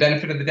men the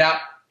benefit of the doubt,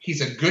 he's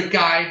a good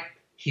guy,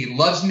 he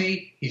loves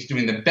me, he's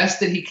doing the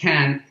best that he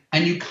can,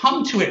 and you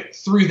come to it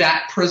through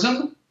that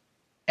prism,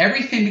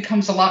 everything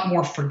becomes a lot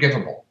more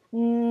forgivable.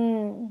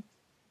 Mm.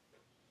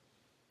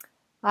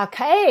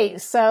 Okay,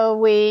 so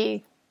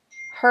we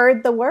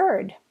heard the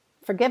word,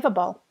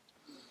 forgivable.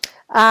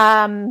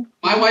 My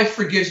wife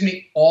forgives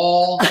me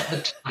all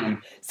the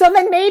time. So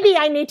then maybe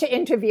I need to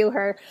interview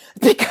her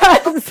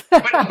because...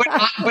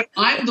 but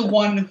I'm the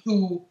one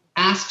who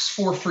asks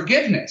for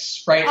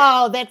forgiveness, right?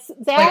 Oh, that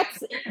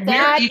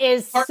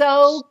is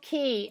so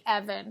key,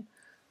 Evan.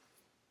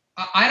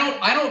 I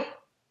don't.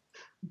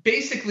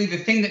 Basically, the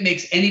thing that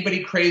makes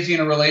anybody crazy in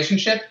a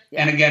relationship,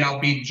 and again, I'll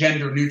be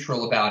gender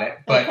neutral about it,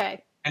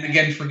 but and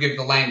again, forgive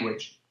the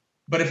language.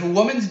 But if a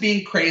woman's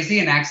being crazy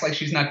and acts like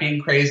she's not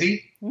being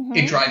crazy, mm-hmm.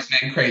 it drives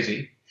men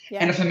crazy. Yeah.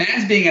 And if a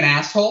man's being an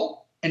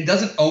asshole and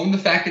doesn't own the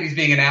fact that he's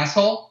being an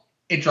asshole,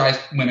 it drives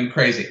women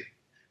crazy.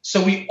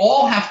 So we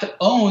all have to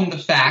own the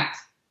fact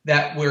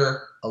that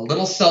we're a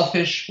little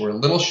selfish, we're a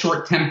little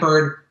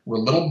short-tempered, we're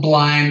a little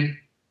blind.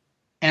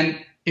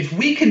 And if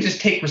we can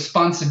just take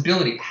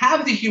responsibility,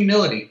 have the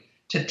humility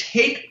to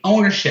take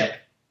ownership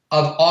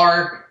of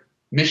our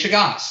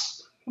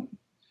mishigas,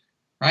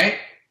 right?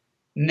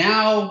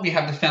 Now we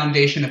have the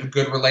foundation of a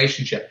good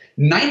relationship.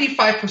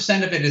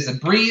 95% of it is a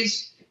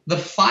breeze. The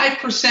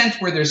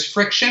 5% where there's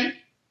friction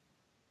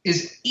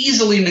is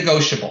easily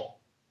negotiable.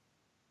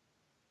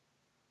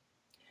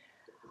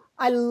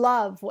 I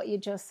love what you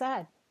just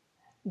said,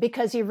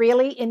 because you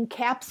really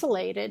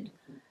encapsulated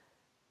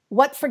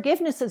what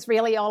forgiveness is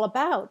really all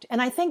about.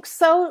 And I think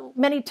so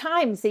many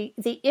times the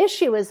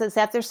issue is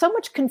that there's so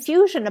much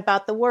confusion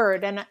about the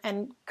word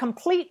and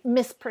complete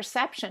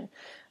misperception.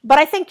 But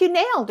I think you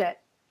nailed it.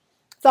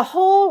 The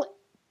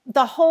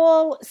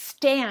whole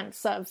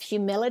stance of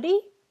humility,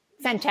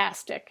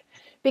 fantastic.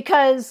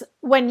 Because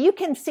when you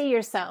can see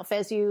yourself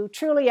as you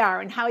truly are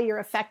and how you're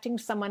affecting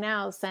someone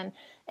else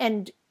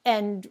and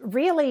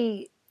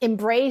really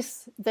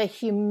embrace the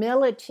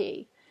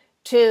humility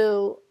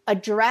to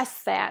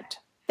address that,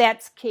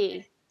 that's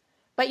key.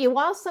 But you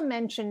also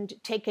mentioned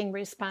taking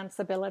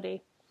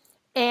responsibility.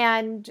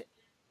 And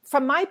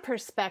from my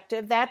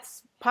perspective,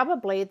 that's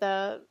probably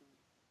the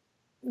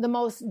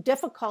most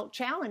difficult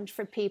challenge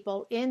for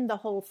people in the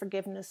whole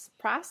forgiveness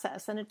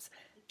process. And it's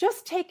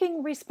just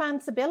taking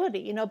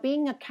responsibility,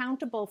 being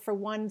accountable for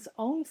one's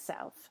own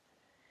self.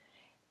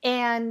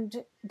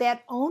 And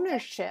that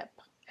ownership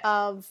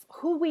of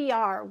who we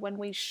are when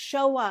we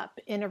show up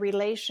in a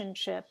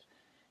relationship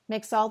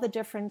makes all the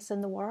difference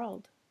in the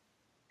world.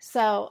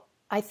 So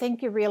I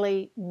think you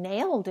really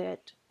nailed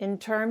it in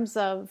terms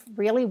of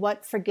really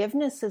what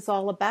forgiveness is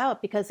all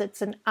about, because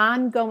it's an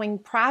ongoing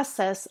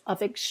process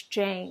of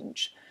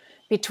exchange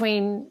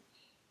between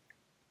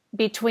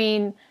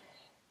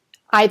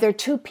either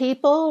two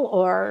people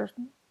or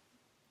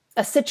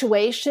a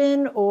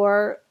situation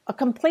or a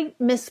complete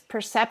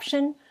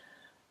misperception,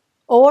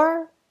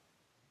 or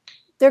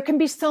there can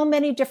be so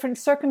many different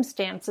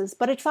circumstances,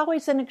 but it's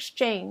always an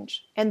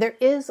exchange. And there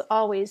is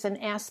always an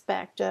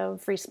aspect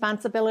of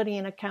responsibility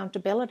and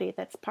accountability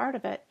that's part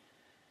of it.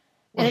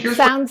 And it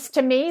sounds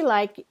to me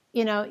like,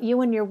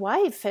 you and your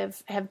wife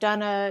have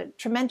done a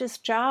tremendous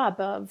job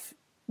of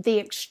the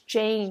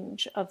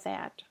exchange of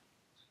that.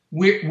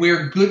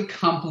 We're good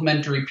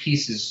complementary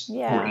pieces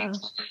for each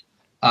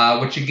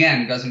other, which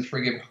again doesn't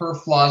forgive her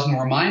flaws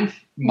nor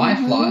my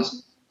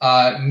flaws.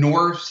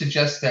 Nor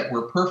suggest that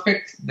we're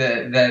perfect,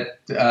 that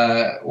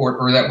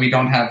or that we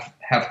don't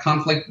have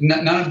conflict.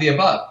 None of the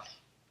above.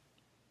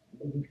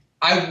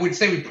 I would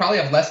say we probably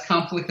have less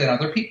conflict than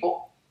other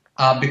people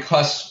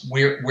because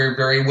we're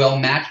very well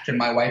matched, and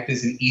my wife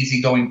is an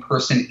easygoing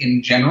person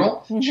in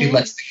general. Mm-hmm. She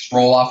lets things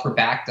roll off her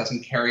back,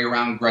 doesn't carry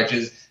around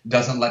grudges,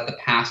 doesn't let the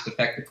past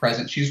affect the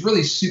present. She's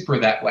really super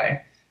that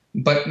way.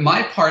 But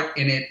my part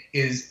in it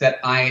is that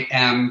I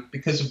am,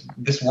 because of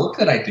this work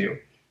that I do,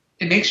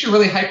 it makes you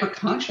really hyper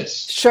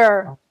conscious.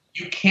 Sure.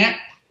 You can't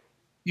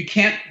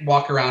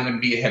walk around and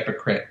be a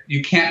hypocrite.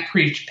 You can't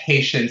preach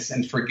patience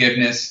and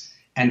forgiveness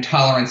and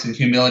tolerance and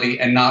humility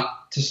and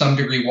not to some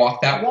degree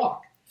walk that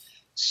walk.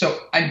 So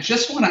I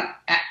just want to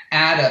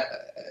add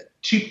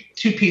two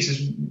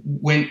pieces.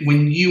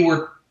 When you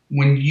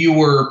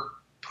were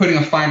putting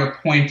a finer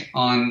point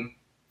on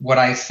what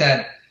I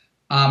said,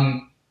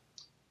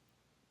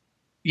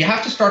 you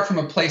have to start from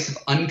a place of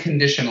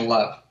unconditional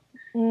love.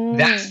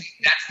 That's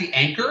the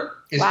anchor,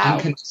 is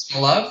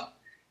unconditional love.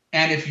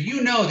 And if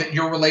you know that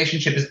your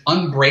relationship is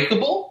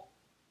unbreakable,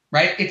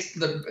 right?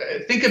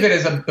 Think of it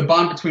as the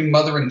bond between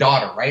mother and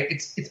daughter, right?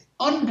 It's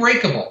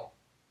unbreakable.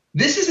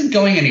 This isn't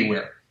going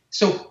anywhere.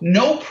 So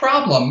no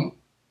problem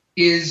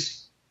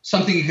is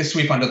something you can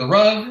sweep under the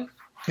rug,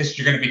 because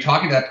you're going to be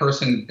talking to that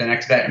person the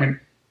next day.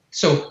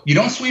 So you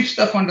don't sweep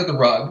stuff under the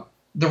rug.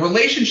 The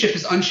relationship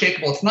is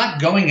unshakable. It's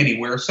not going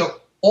anywhere. So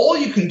all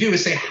you can do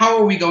is say, how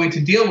are we going to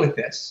deal with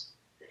this?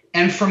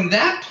 And from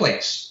that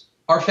place,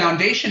 our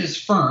foundation is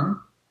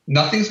firm.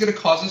 Nothing's going to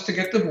cause us to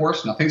get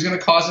divorced. Nothing's going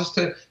to cause us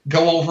to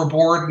go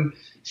overboard and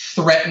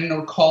threaten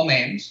or call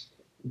names.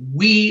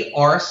 We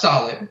are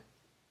solid.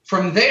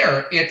 From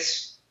there,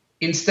 it's,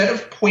 instead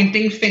of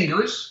pointing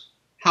fingers,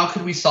 how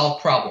could we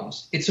solve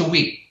problems? It's a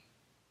we,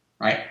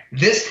 right?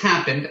 This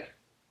happened.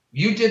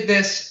 You did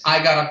this.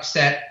 I got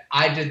upset.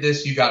 I did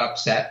this. You got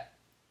upset.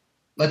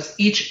 Let's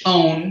each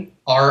own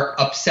our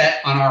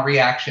upset on our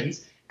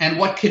reactions. And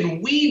what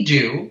can we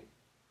do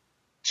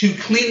to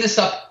clean this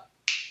up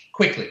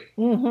quickly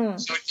so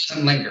it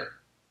doesn't linger?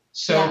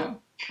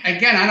 So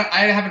again,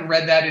 I haven't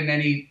read that in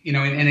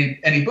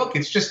any book.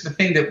 It's just the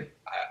thing that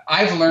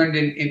I've learned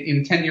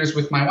in 10 years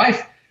with my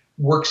wife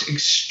works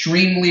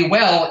extremely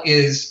well.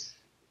 Is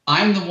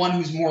I'm the one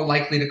who's more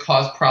likely to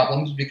cause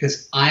problems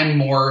because I'm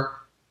more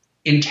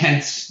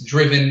intense,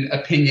 driven,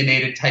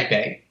 opinionated type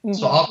A. Mm-hmm.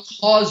 So I'll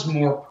cause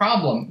more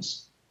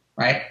problems,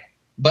 right?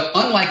 But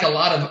unlike a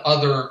lot of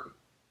other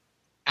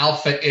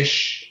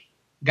alpha-ish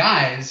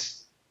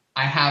guys,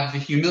 I have the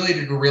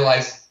humility to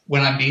realize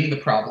when I'm being the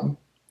problem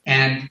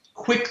and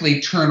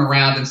quickly turn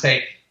around and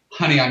say,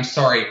 honey, I'm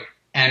sorry.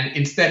 And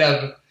instead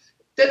of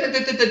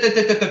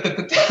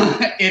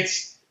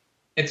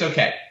it's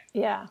okay.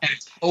 Yeah. And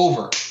it's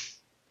over.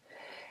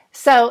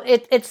 So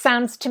it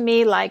sounds to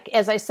me like,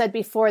 as I said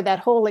before, that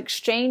whole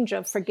exchange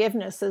of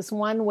forgiveness is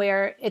one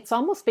where it's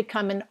almost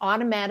become an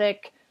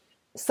automatic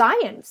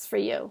science for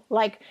you.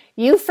 Like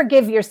you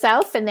forgive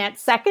yourself in that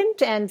second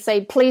and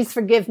say, please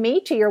forgive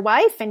me to your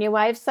wife. And your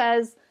wife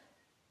says,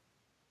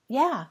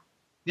 yeah.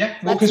 Yeah,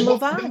 well, let's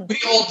move on. The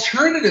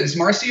alternatives,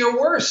 Marcy, are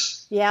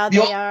worse. Yeah,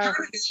 the they are.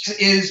 alternatives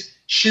is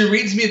she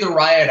reads me the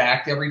riot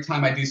act every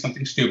time I do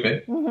something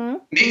stupid,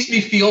 makes me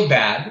feel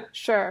bad.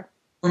 Sure.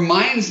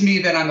 Reminds me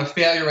that I'm a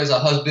failure as a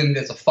husband,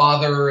 as a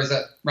father,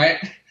 right?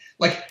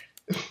 Like,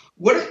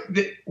 what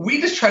if we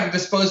just try to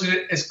dispose of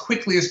it as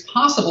quickly as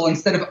possible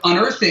instead of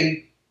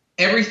unearthing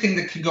everything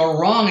that could go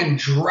wrong and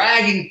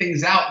dragging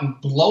things out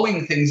and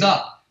blowing things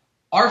up?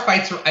 Our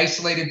fights are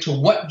isolated to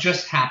what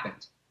just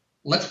happened.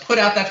 Let's put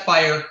out that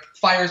fire.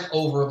 Fire's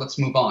over. Let's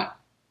move on.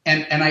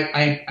 And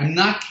I'm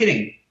not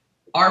kidding.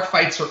 Our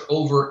fights are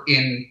over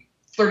in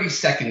 30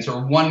 seconds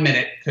or 1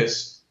 minute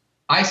because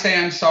I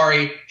say I'm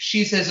sorry,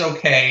 she says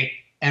okay,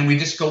 and we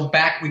just go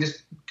back. We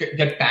just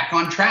get back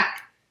on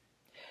track.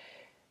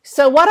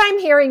 So what I'm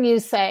hearing you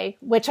say,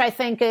 which I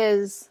think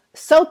is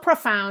so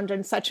profound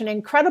and such an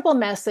incredible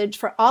message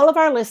for all of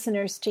our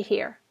listeners to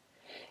hear,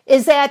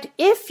 is that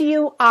if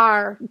you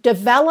are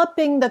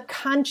developing the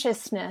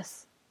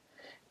consciousness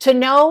to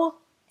know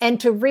and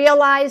to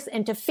realize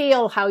and to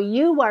feel how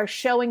you are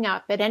showing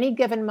up at any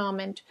given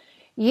moment,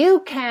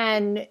 you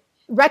can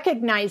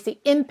recognize the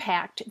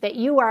impact that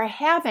you are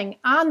having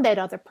on that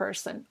other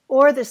person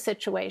or the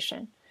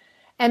situation.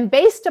 And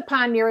based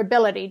upon your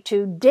ability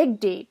to dig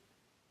deep,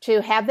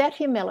 to have that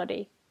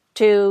humility,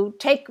 to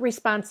take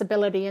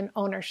responsibility and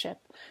ownership,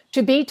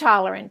 to be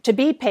tolerant, to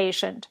be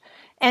patient,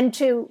 and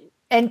to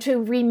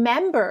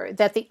remember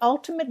that the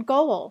ultimate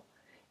goal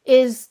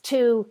is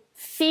to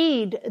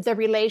feed the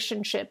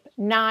relationship,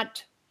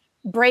 not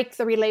break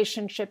the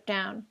relationship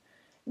down,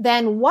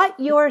 then what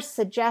you're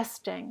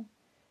suggesting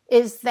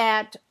is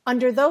that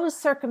under those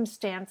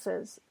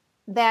circumstances,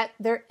 that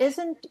there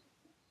isn't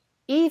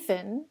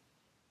even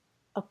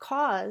a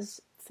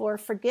cause for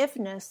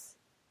forgiveness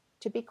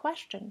to be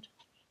questioned.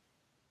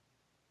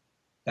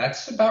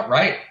 That's about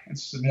right.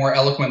 It's more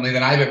eloquently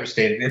than I've ever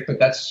stated it, but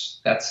that's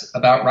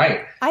about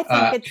right. I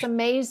think it's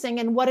amazing,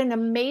 and what an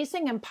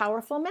amazing and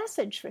powerful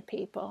message for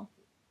people.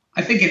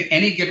 I think in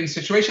any given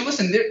situation,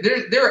 listen,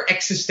 there are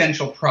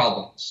existential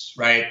problems,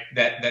 right,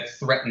 that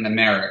threaten the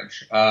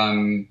marriage.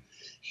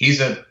 He's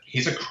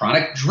a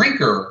chronic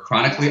drinker,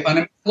 chronically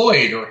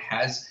unemployed, or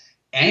has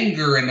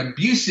anger and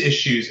abuse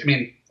issues. I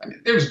mean,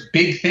 there's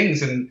big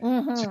things, and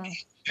to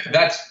me,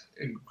 that's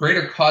a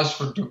greater cause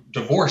for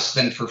divorce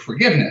than for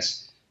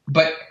forgiveness.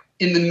 But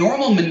in the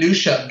normal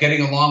minutia of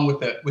getting along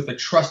with a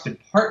trusted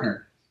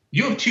partner,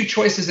 you have two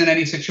choices in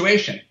any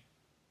situation,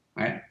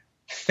 right?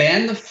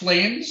 Fan the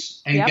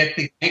flames and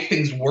make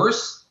things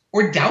worse,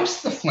 or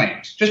douse the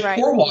flames. Just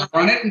pour water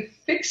on it and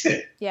fix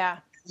it. Yeah.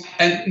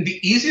 And the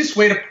easiest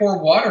way to pour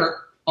water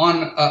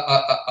on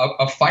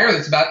a fire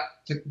that's about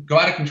to go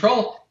out of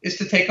control is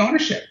to take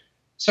ownership.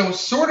 So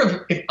sort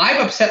of, if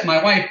I've upset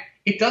my wife,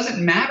 it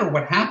doesn't matter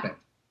what happened.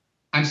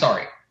 I'm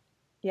sorry.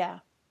 Yeah.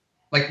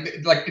 Like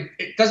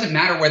it doesn't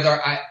matter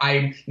whether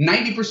I'm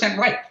 90%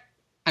 right.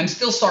 I'm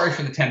still sorry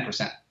for the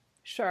 10%.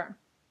 Sure.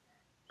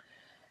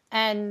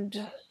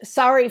 And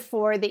sorry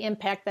for the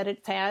impact that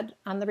it's had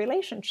on the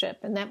relationship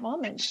in that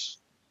moment.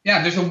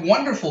 Yeah, there's a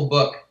wonderful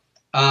book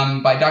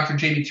by Dr.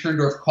 Jamie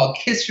Turndorf called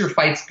 "Kiss Your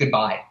Fights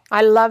Goodbye."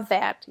 I love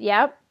that.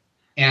 Yep.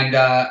 And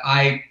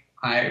I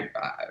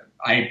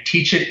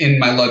teach it in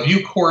my Love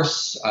You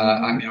course.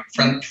 I'm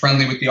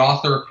friendly with the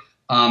author,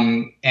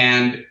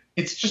 and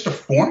it's just a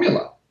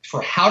formula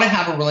for how to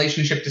have a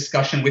relationship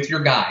discussion with your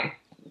guy.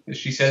 As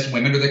she says,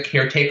 women are the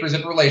caretakers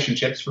of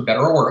relationships, for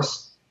better or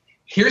worse.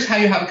 Here's how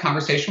you have a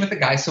conversation with a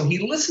guy so he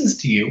listens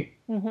to you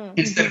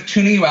instead of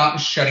tuning you out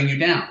and shutting you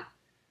down.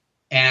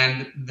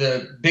 And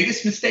the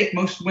biggest mistake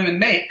most women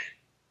make,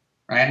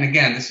 right, and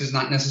again, this is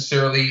not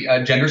necessarily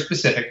gender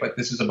specific, but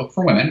this is a book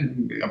for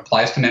women, it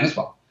applies to men as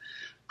well,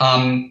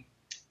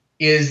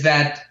 is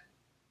that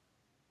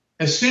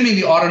assuming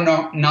the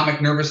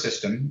autonomic nervous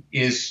system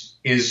is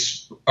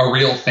a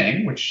real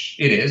thing, which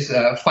it is,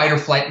 a fight or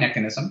flight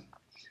mechanism,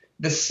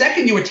 the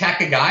second you attack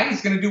a guy,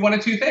 he's going to do one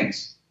of two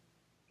things.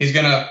 He's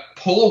going to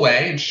pull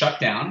away and shut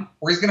down,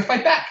 or he's going to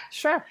fight back.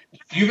 Sure.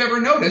 If you've ever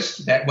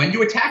noticed that when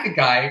you attack a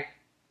guy,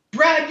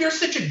 Brad, you're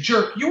such a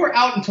jerk. You were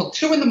out until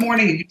 2 a.m.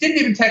 and you didn't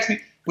even text me.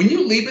 When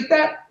you leave with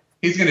that,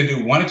 he's going to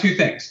do one of two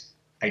things.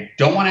 I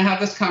don't want to have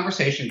this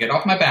conversation, get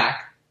off my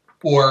back,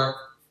 or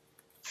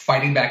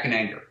fighting back in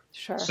anger.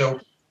 Sure. So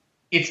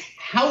it's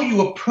how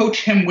you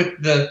approach him with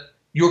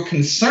your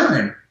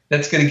concern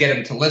that's going to get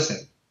him to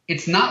listen.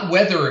 It's not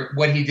whether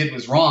what he did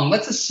was wrong.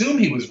 Let's assume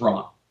he was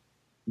wrong.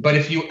 But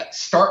if you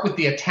start with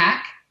the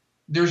attack,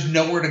 there's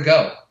nowhere to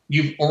go.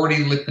 You've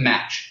already lit the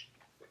match.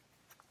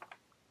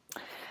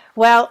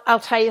 Well, I'll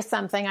tell you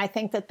something. I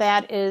think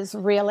that is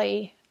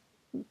really,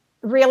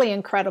 really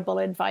incredible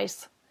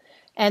advice.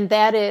 And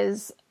that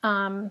is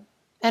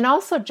And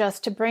also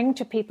just to bring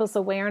to people's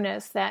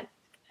awareness that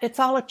it's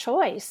all a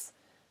choice.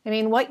 I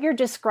mean, what you're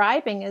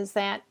describing is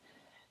that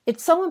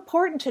it's so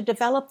important to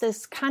develop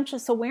this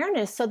conscious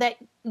awareness so that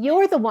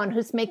you're the one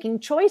who's making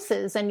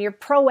choices and you're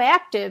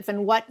proactive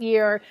in what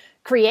you're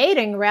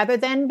creating rather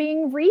than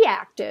being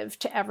reactive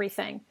to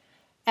everything.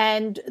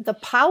 And the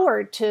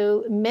power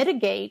to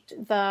mitigate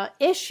the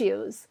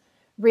issues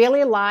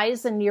really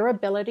lies in your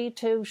ability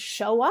to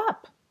show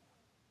up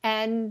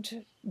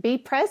and be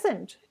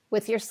present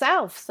with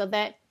yourself so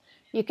that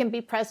you can be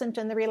present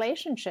in the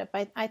relationship.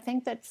 I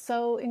think that's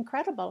so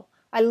incredible.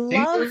 I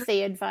love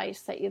the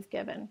advice that you've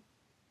given.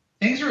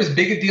 Things are as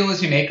big a deal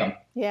as you make them.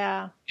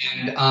 Yeah.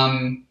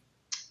 And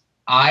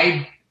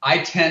I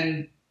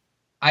tend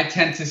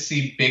to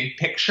see big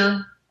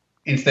picture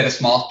instead of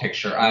small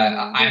picture.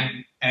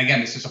 And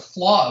again, this is a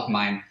flaw of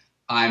mine.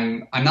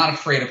 I'm not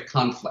afraid of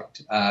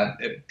conflict.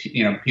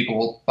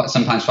 People will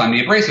sometimes find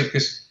me abrasive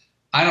because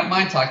I don't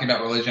mind talking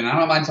about religion. I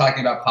don't mind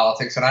talking about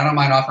politics, and I don't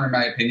mind offering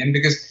my opinion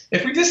because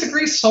if we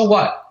disagree, so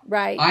what?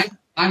 Right.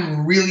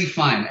 I'm really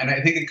fine, and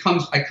I think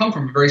I come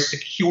from a very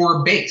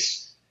secure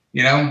base.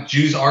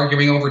 Jews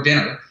arguing over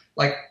dinner.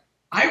 Like,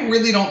 I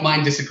really don't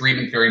mind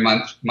disagreement very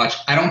much.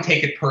 I don't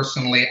take it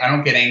personally. I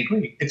don't get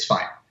angry. It's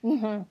fine.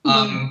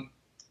 Mm-hmm.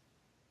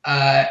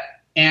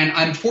 And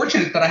I'm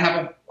fortunate that I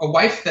have a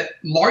wife that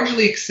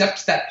largely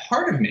accepts that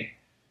part of me.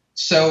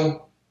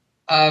 So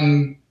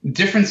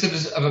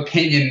differences of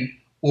opinion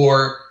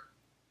or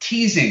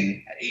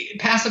teasing,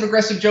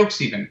 passive-aggressive jokes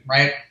even,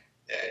 right?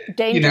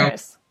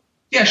 Dangerous.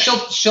 Yeah,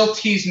 she'll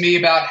tease me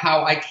about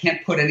how I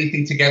can't put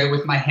anything together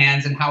with my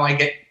hands and how I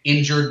get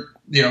injured,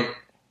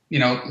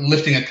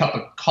 lifting a cup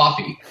of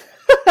coffee.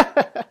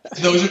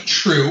 Those are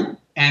true,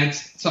 and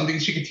it's something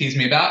she could tease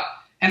me about.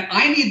 And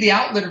I need the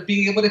outlet of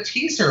being able to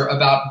tease her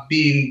about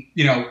being,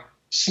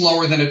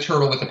 slower than a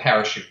turtle with a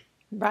parachute.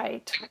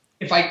 Right.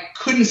 If I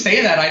couldn't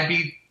say that, I'd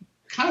be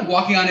kind of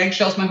walking on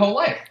eggshells my whole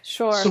life.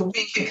 Sure. So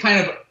we can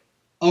kind of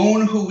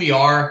own who we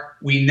are.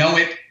 We know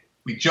it.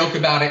 We joke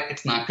about it.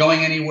 It's not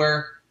going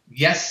anywhere.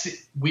 Yes,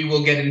 we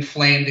will get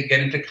inflamed and get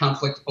into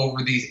conflict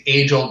over these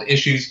age-old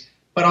issues.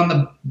 But on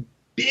the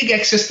big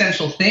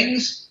existential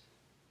things,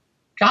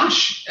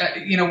 gosh,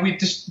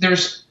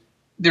 there's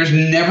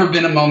never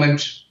been a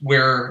moment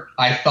where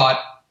I thought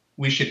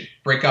we should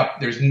break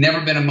up. There's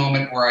never been a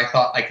moment where I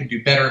thought I could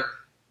do better.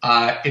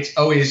 It's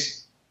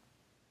always,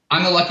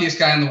 I'm the luckiest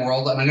guy in the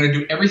world, and I'm going to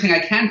do everything I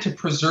can to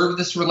preserve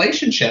this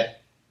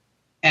relationship.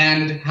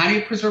 And how do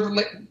you preserve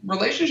a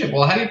relationship?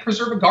 Well, how do you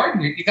preserve a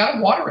garden? You got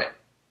to water it.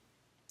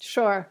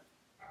 Sure.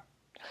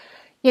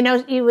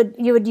 You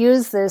would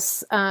use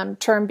this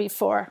term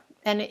before,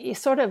 and you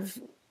sort of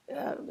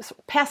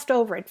passed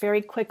over it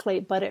very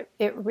quickly, but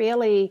it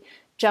really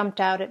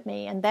jumped out at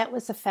me. And that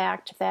was the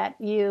fact that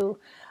you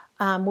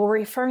were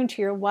referring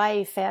to your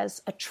wife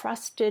as a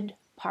trusted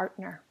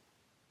partner.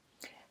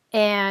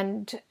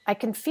 And I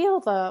can feel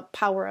the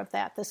power of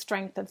that, the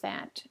strength of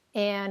that,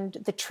 and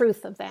the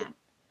truth of that.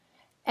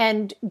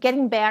 And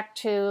getting back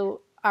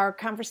to our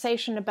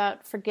conversation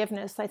about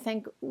forgiveness, I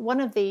think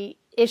one of the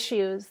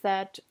issues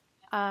that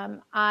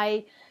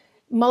I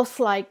most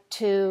like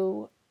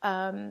to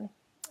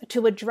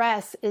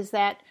address is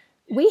that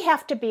we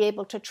have to be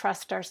able to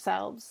trust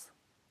ourselves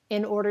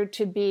in order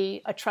to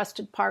be a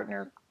trusted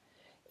partner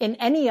in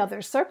any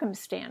other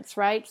circumstance,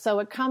 right? So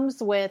it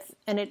comes with,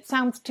 and it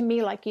sounds to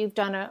me like you've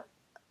done a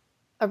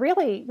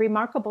really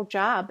remarkable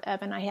job,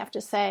 Evan, I have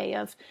to say,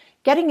 of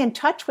getting in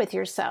touch with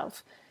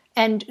yourself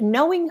and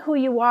knowing who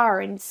you are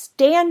and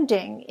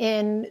standing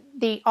in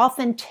the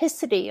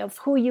authenticity of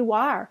who you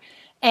are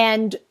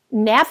and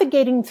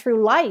navigating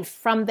through life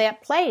from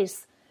that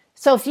place.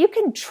 So if you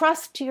can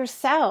trust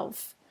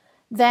yourself,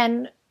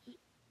 then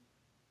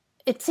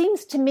it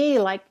seems to me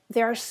like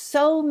there are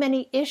so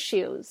many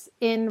issues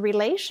in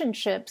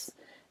relationships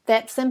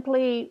that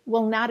simply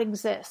will not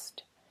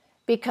exist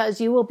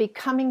because you will be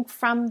coming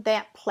from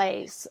that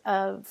place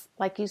of,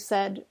 like you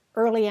said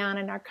early on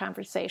in our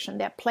conversation,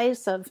 that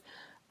place of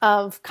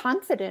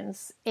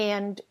confidence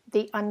and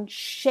the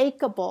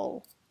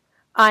unshakable,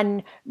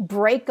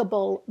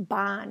 unbreakable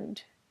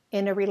bond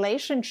in a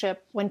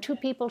relationship when two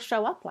people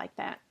show up like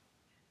that.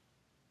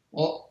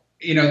 Well,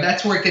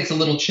 that's where it gets a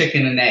little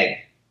chicken and egg,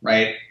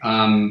 right?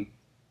 And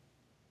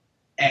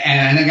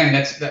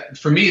again,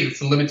 for me, it's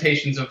the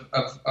limitations of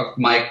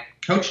my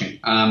coaching.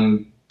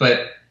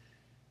 But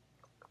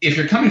if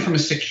you're coming from a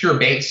secure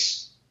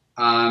base,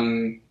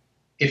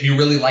 if you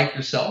really like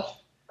yourself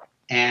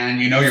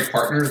and your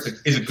partner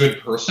is a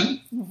good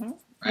person, mm-hmm.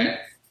 right?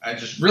 I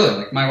just really,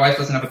 like, my wife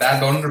doesn't have a bad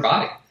bone in her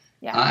body.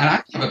 Yeah. And I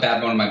don't have a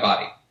bad bone in my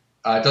body.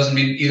 It doesn't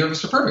mean either of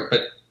us are perfect,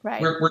 but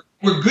right.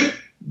 we're good,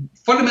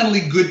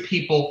 fundamentally good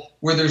people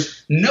where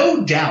there's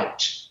no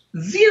doubt,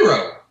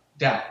 zero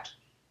doubt,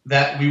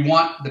 that we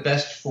want the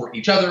best for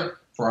each other,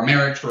 for our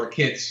marriage, for our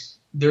kids.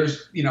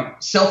 There's,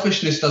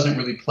 selfishness doesn't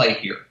really play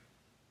here.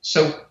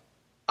 So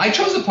I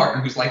chose a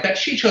partner who's like that.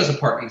 She chose a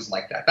partner who's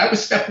like that. That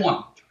was step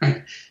one.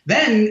 Right?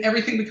 Then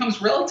everything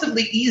becomes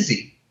relatively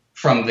easy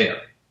from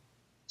there.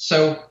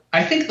 So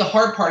I think the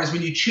hard part is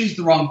when you choose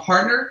the wrong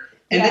partner,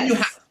 and then you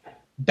have to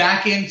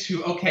back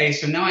into, okay,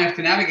 so now I have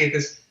to navigate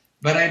this,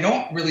 but I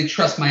don't really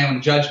trust my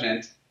own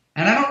judgment,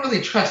 and I don't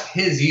really trust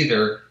his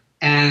either.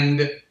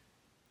 And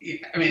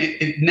I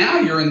mean, now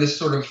you're in this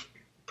sort of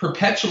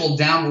perpetual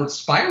downward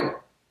spiral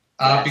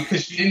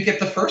because you didn't get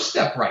the first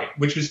step right,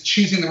 which was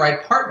choosing the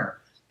right partner.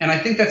 And I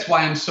think that's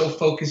why I'm so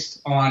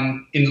focused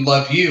on, in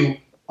Love U,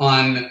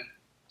 on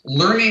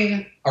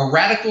learning a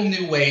radical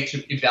new way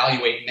to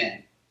evaluate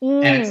men.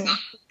 And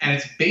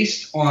it's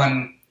based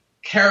on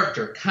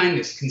character,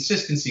 kindness,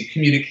 consistency,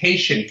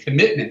 communication,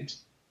 commitment,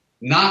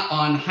 not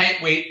on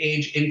height, weight,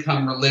 age,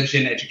 income,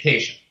 religion,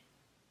 education.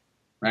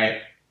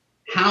 Right?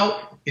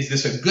 How is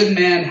this a good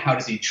man? How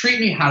does he treat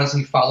me? How does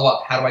he follow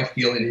up? How do I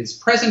feel in his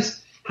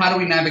presence? How do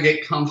we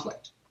navigate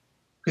conflict?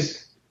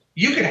 Because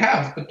you could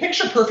have the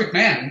picture perfect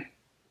man,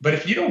 but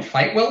if you don't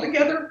fight well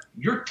together,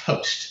 you're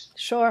toast.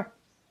 Sure.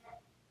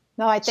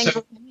 No, I think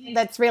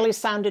that's really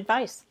sound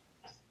advice.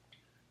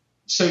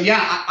 So,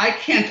 yeah, I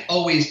can't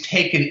always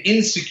take an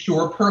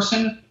insecure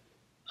person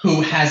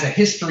who has a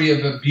history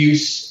of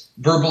abuse,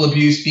 verbal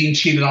abuse, being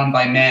cheated on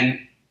by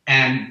men,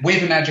 and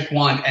wave a magic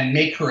wand and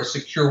make her a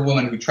secure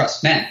woman who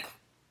trusts men.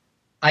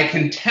 I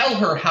can tell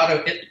her how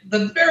to, at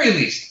the very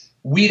least,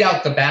 weed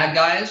out the bad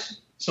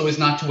guys so as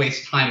not to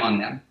waste time on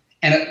them,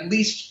 and at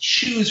least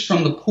choose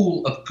from the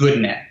pool of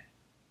good men.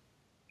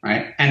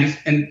 Right?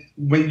 And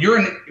when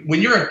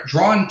you're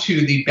drawn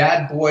to the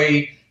bad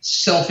boy,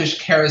 selfish,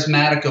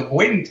 charismatic,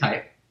 avoidant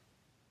type,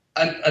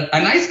 a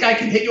nice guy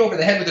can hit you over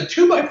the head with a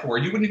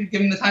 2x4. You wouldn't even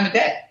give him the time of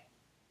day.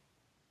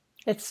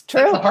 It's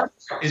true. That's the hard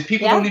part, is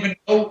people don't even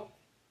know.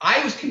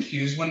 I was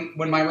confused when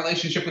my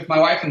relationship with my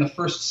wife in the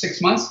first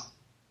 6 months,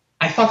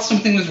 I thought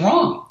something was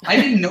wrong. I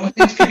didn't know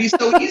things could be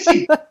so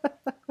easy.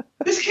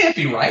 This can't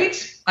be right.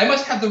 I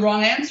must have the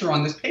wrong answer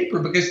on this paper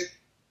because,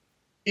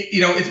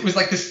 it was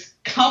like this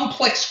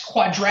complex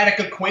quadratic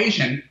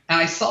equation, and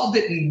I solved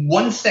it in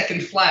 1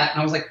 second flat, and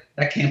I was like,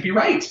 that can't be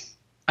right.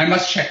 I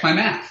must check my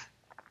math.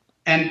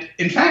 And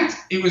in fact,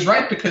 it was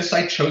right because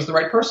I chose the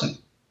right person.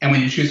 And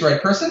when you choose the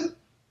right person,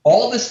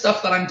 all this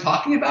stuff that I'm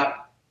talking about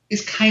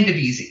is kind of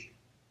easy.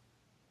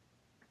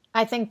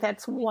 I think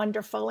that's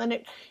wonderful. And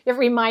it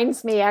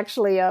reminds me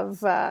actually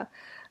of a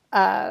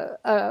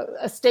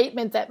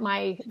statement that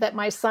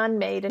my son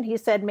made. And he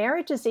said,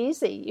 marriage is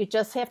easy. You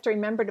just have to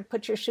remember to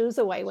put your shoes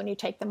away when you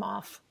take them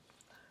off.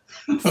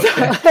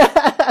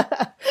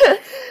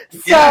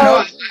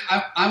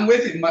 I'm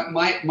with you.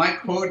 My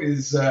quote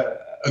is,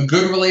 a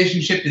good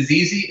relationship is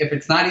easy. If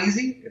it's not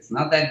easy, it's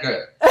not that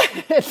good.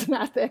 It's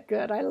not that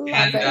good. I love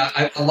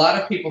it. A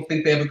lot of people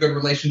think they have a good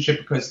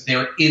relationship because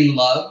they're in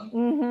love.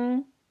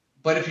 Mm-hmm.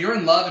 But if you're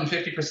in love and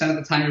 50% of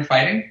the time you're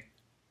fighting,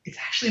 it's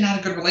actually not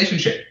a good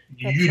relationship.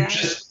 You're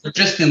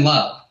just in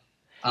love.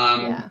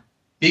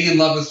 Being in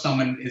love with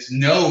someone is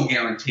no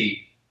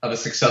guarantee of a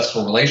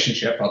successful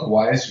relationship.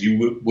 Otherwise,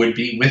 you would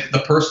be with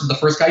the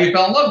first guy you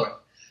fell in love with.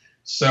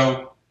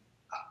 So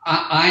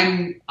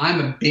I'm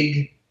a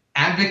big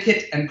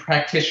advocate and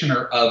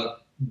practitioner of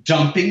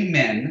dumping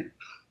men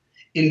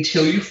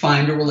until you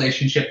find a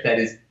relationship that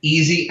is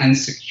easy and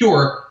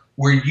secure,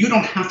 where you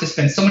don't have to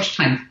spend so much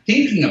time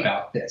thinking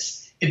about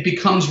this. It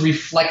becomes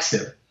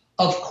reflexive.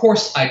 Of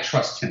course I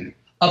trust him.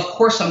 Of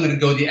course I'm going to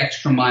go the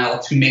extra mile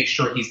to make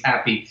sure he's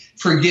happy.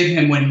 Forgive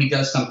him when he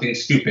does something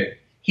stupid.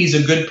 He's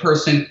a good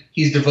person.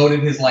 He's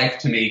devoted his life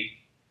to me.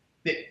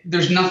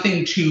 There's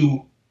nothing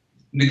to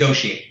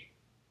negotiate.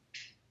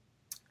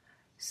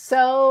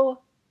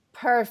 So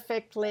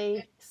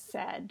perfectly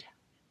said.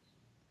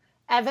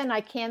 Evan,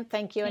 I can't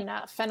thank you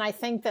enough. And I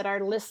think that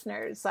our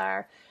listeners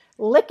are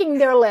licking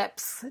their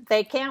lips.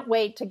 They can't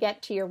wait to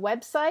get to your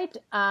website.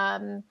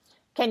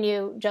 Can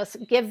you just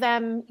give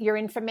them your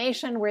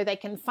information where they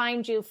can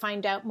find you,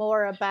 find out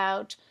more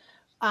about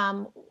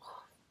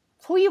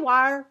who you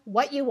are,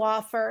 what you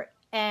offer,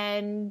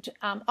 and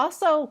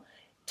also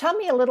tell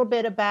me a little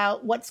bit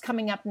about what's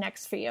coming up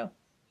next for you.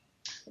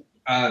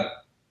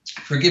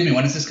 Forgive me,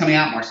 when is this coming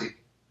out, Marcy?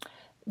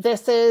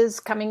 This is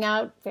coming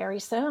out very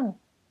soon.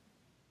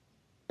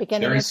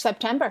 Beginning of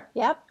September.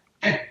 Yep.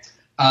 Okay.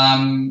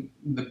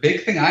 The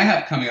big thing I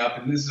have coming up,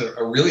 and this is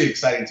a really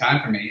exciting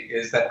time for me,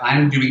 is that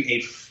I'm doing a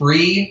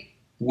free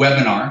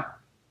webinar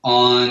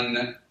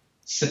on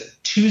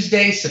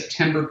Tuesday,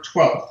 September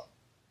 12th,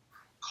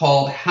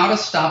 called How to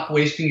Stop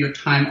Wasting Your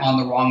Time on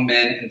the Wrong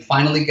Men and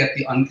Finally Get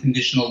the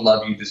Unconditional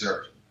Love You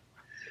Deserve.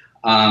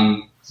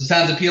 So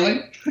sounds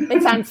appealing?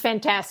 It sounds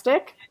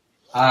fantastic.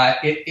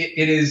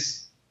 It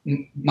is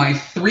my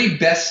 3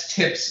 best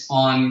tips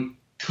on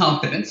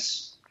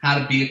confidence, how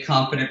to be a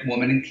confident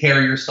woman and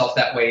carry yourself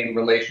that way in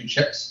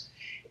relationships,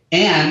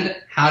 and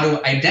how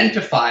to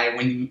identify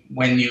when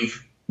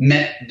you've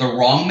met the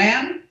wrong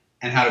man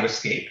and how to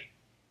escape,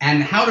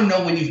 and how to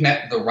know when you've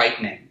met the right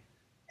man.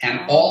 And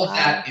all of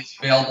that is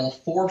available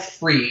for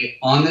free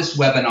on this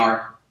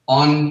webinar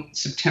on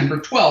September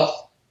 12th.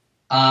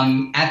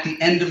 At the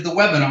end of the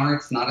webinar,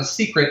 it's not a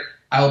secret,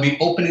 I will be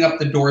opening up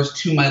the doors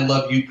to my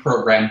Love U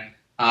program,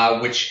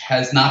 which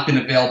has not been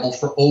available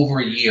for over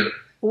a year.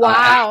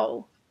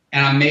 Wow.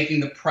 and I'm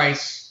making the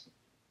price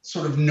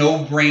sort of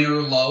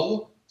no-brainer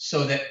low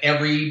so that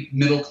every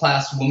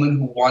middle-class woman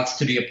who wants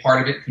to be a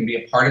part of it can be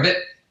a part of it.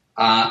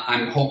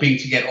 I'm hoping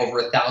to get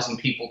over 1,000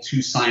 people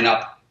to sign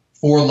up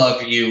for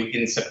Love U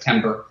in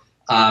September.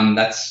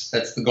 That's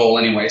the goal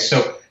anyway.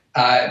 So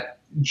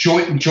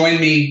join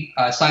me.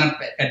 Sign up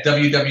at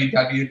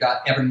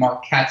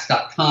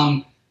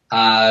www.evanmarkkatz.com.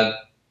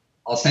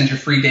 I'll send you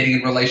free dating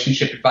and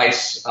relationship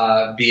advice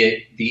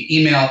via the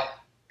email.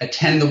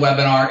 Attend the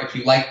webinar. If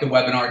you like the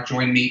webinar,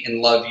 join me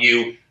in Love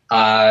U,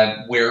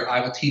 where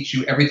I will teach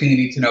you everything you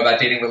need to know about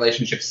dating,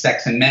 relationships,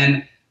 sex, and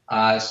men,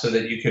 so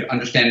that you could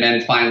understand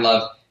men, find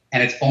love.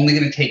 And it's only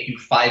going to take you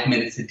 5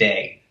 minutes a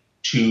day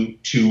to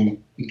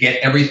get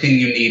everything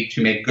you need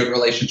to make good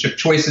relationship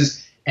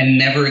choices and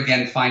never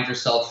again find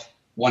yourself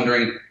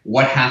wondering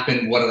what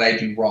happened, what did I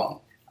do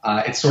wrong?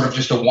 It's sort of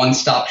just a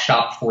one-stop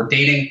shop for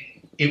dating.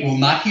 It will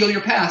not heal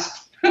your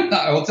past.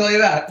 I will tell you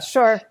that.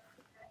 Sure.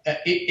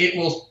 It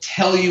will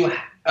tell you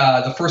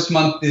the first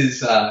month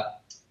is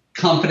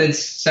confidence,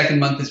 second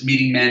month is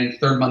meeting men,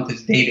 third month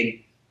is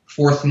dating,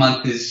 fourth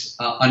month is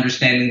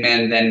understanding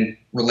men, then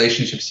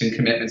relationships and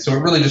commitment. So it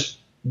really just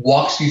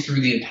walks you through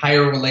the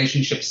entire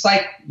relationship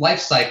life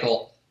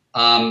cycle,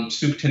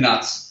 soup to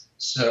nuts.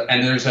 So,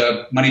 and there's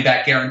a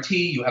money-back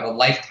guarantee. You have a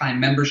lifetime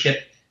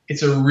membership.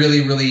 It's a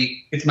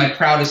really, it's my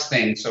proudest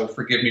thing. So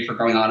forgive me for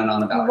going on and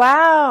on about it.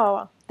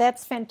 Wow,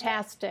 that's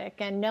fantastic.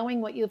 And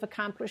knowing what you've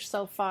accomplished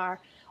so far,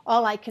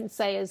 all I can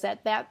say is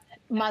that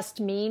must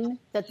mean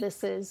that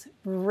this is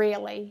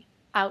really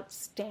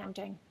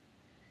outstanding.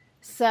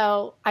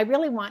 So I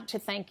really want to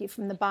thank you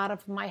from the bottom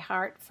of my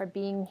heart for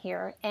being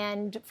here.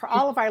 And for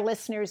all of our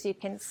listeners, you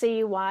can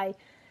see why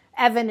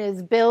Evan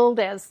is billed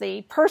as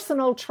the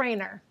personal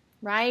trainer,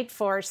 right,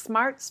 for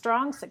smart,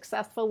 strong,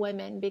 successful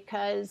women,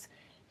 because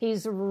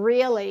he's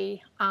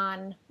really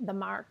on the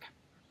mark.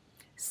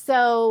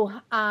 So,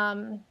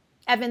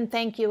 Evan,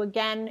 thank you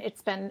again.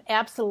 It's been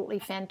absolutely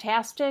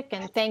fantastic.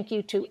 And thank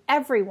you to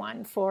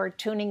everyone for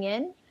tuning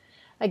in.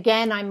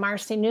 Again, I'm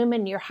Marcy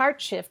Newman, your Heart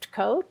Shift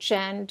coach.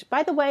 And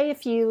by the way,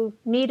 if you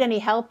need any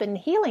help in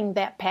healing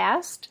that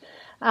past,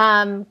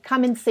 come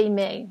and see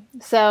me.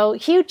 So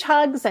huge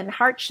hugs and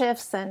heart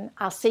shifts, and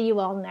I'll see you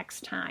all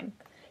next time.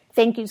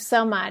 Thank you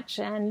so much,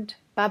 and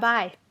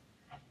bye-bye.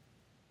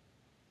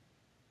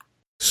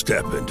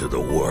 Step into the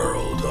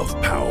world of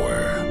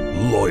power,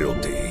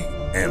 loyalty,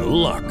 and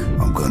luck.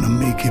 I'm gonna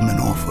make him an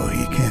offer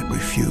he can't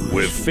refuse.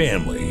 With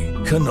family,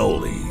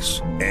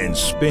 cannolis, and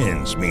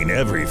spins mean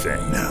everything.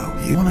 Now,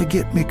 you wanna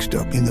get mixed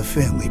up in the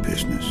family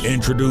business.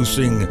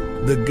 Introducing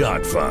The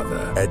Godfather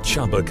at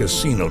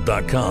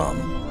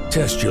ChumbaCasino.com.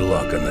 Test your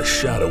luck in the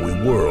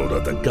shadowy world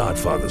of The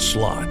Godfather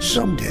slot.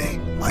 Someday,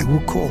 I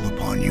will call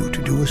upon you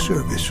to do a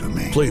service for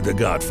me. Play The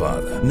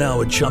Godfather now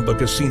at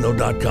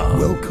ChumbaCasino.com.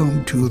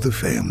 Welcome to the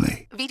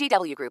family.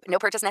 VGW Group. No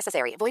purchase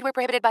necessary. Void where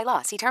prohibited by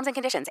law. See terms and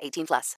conditions. 18+.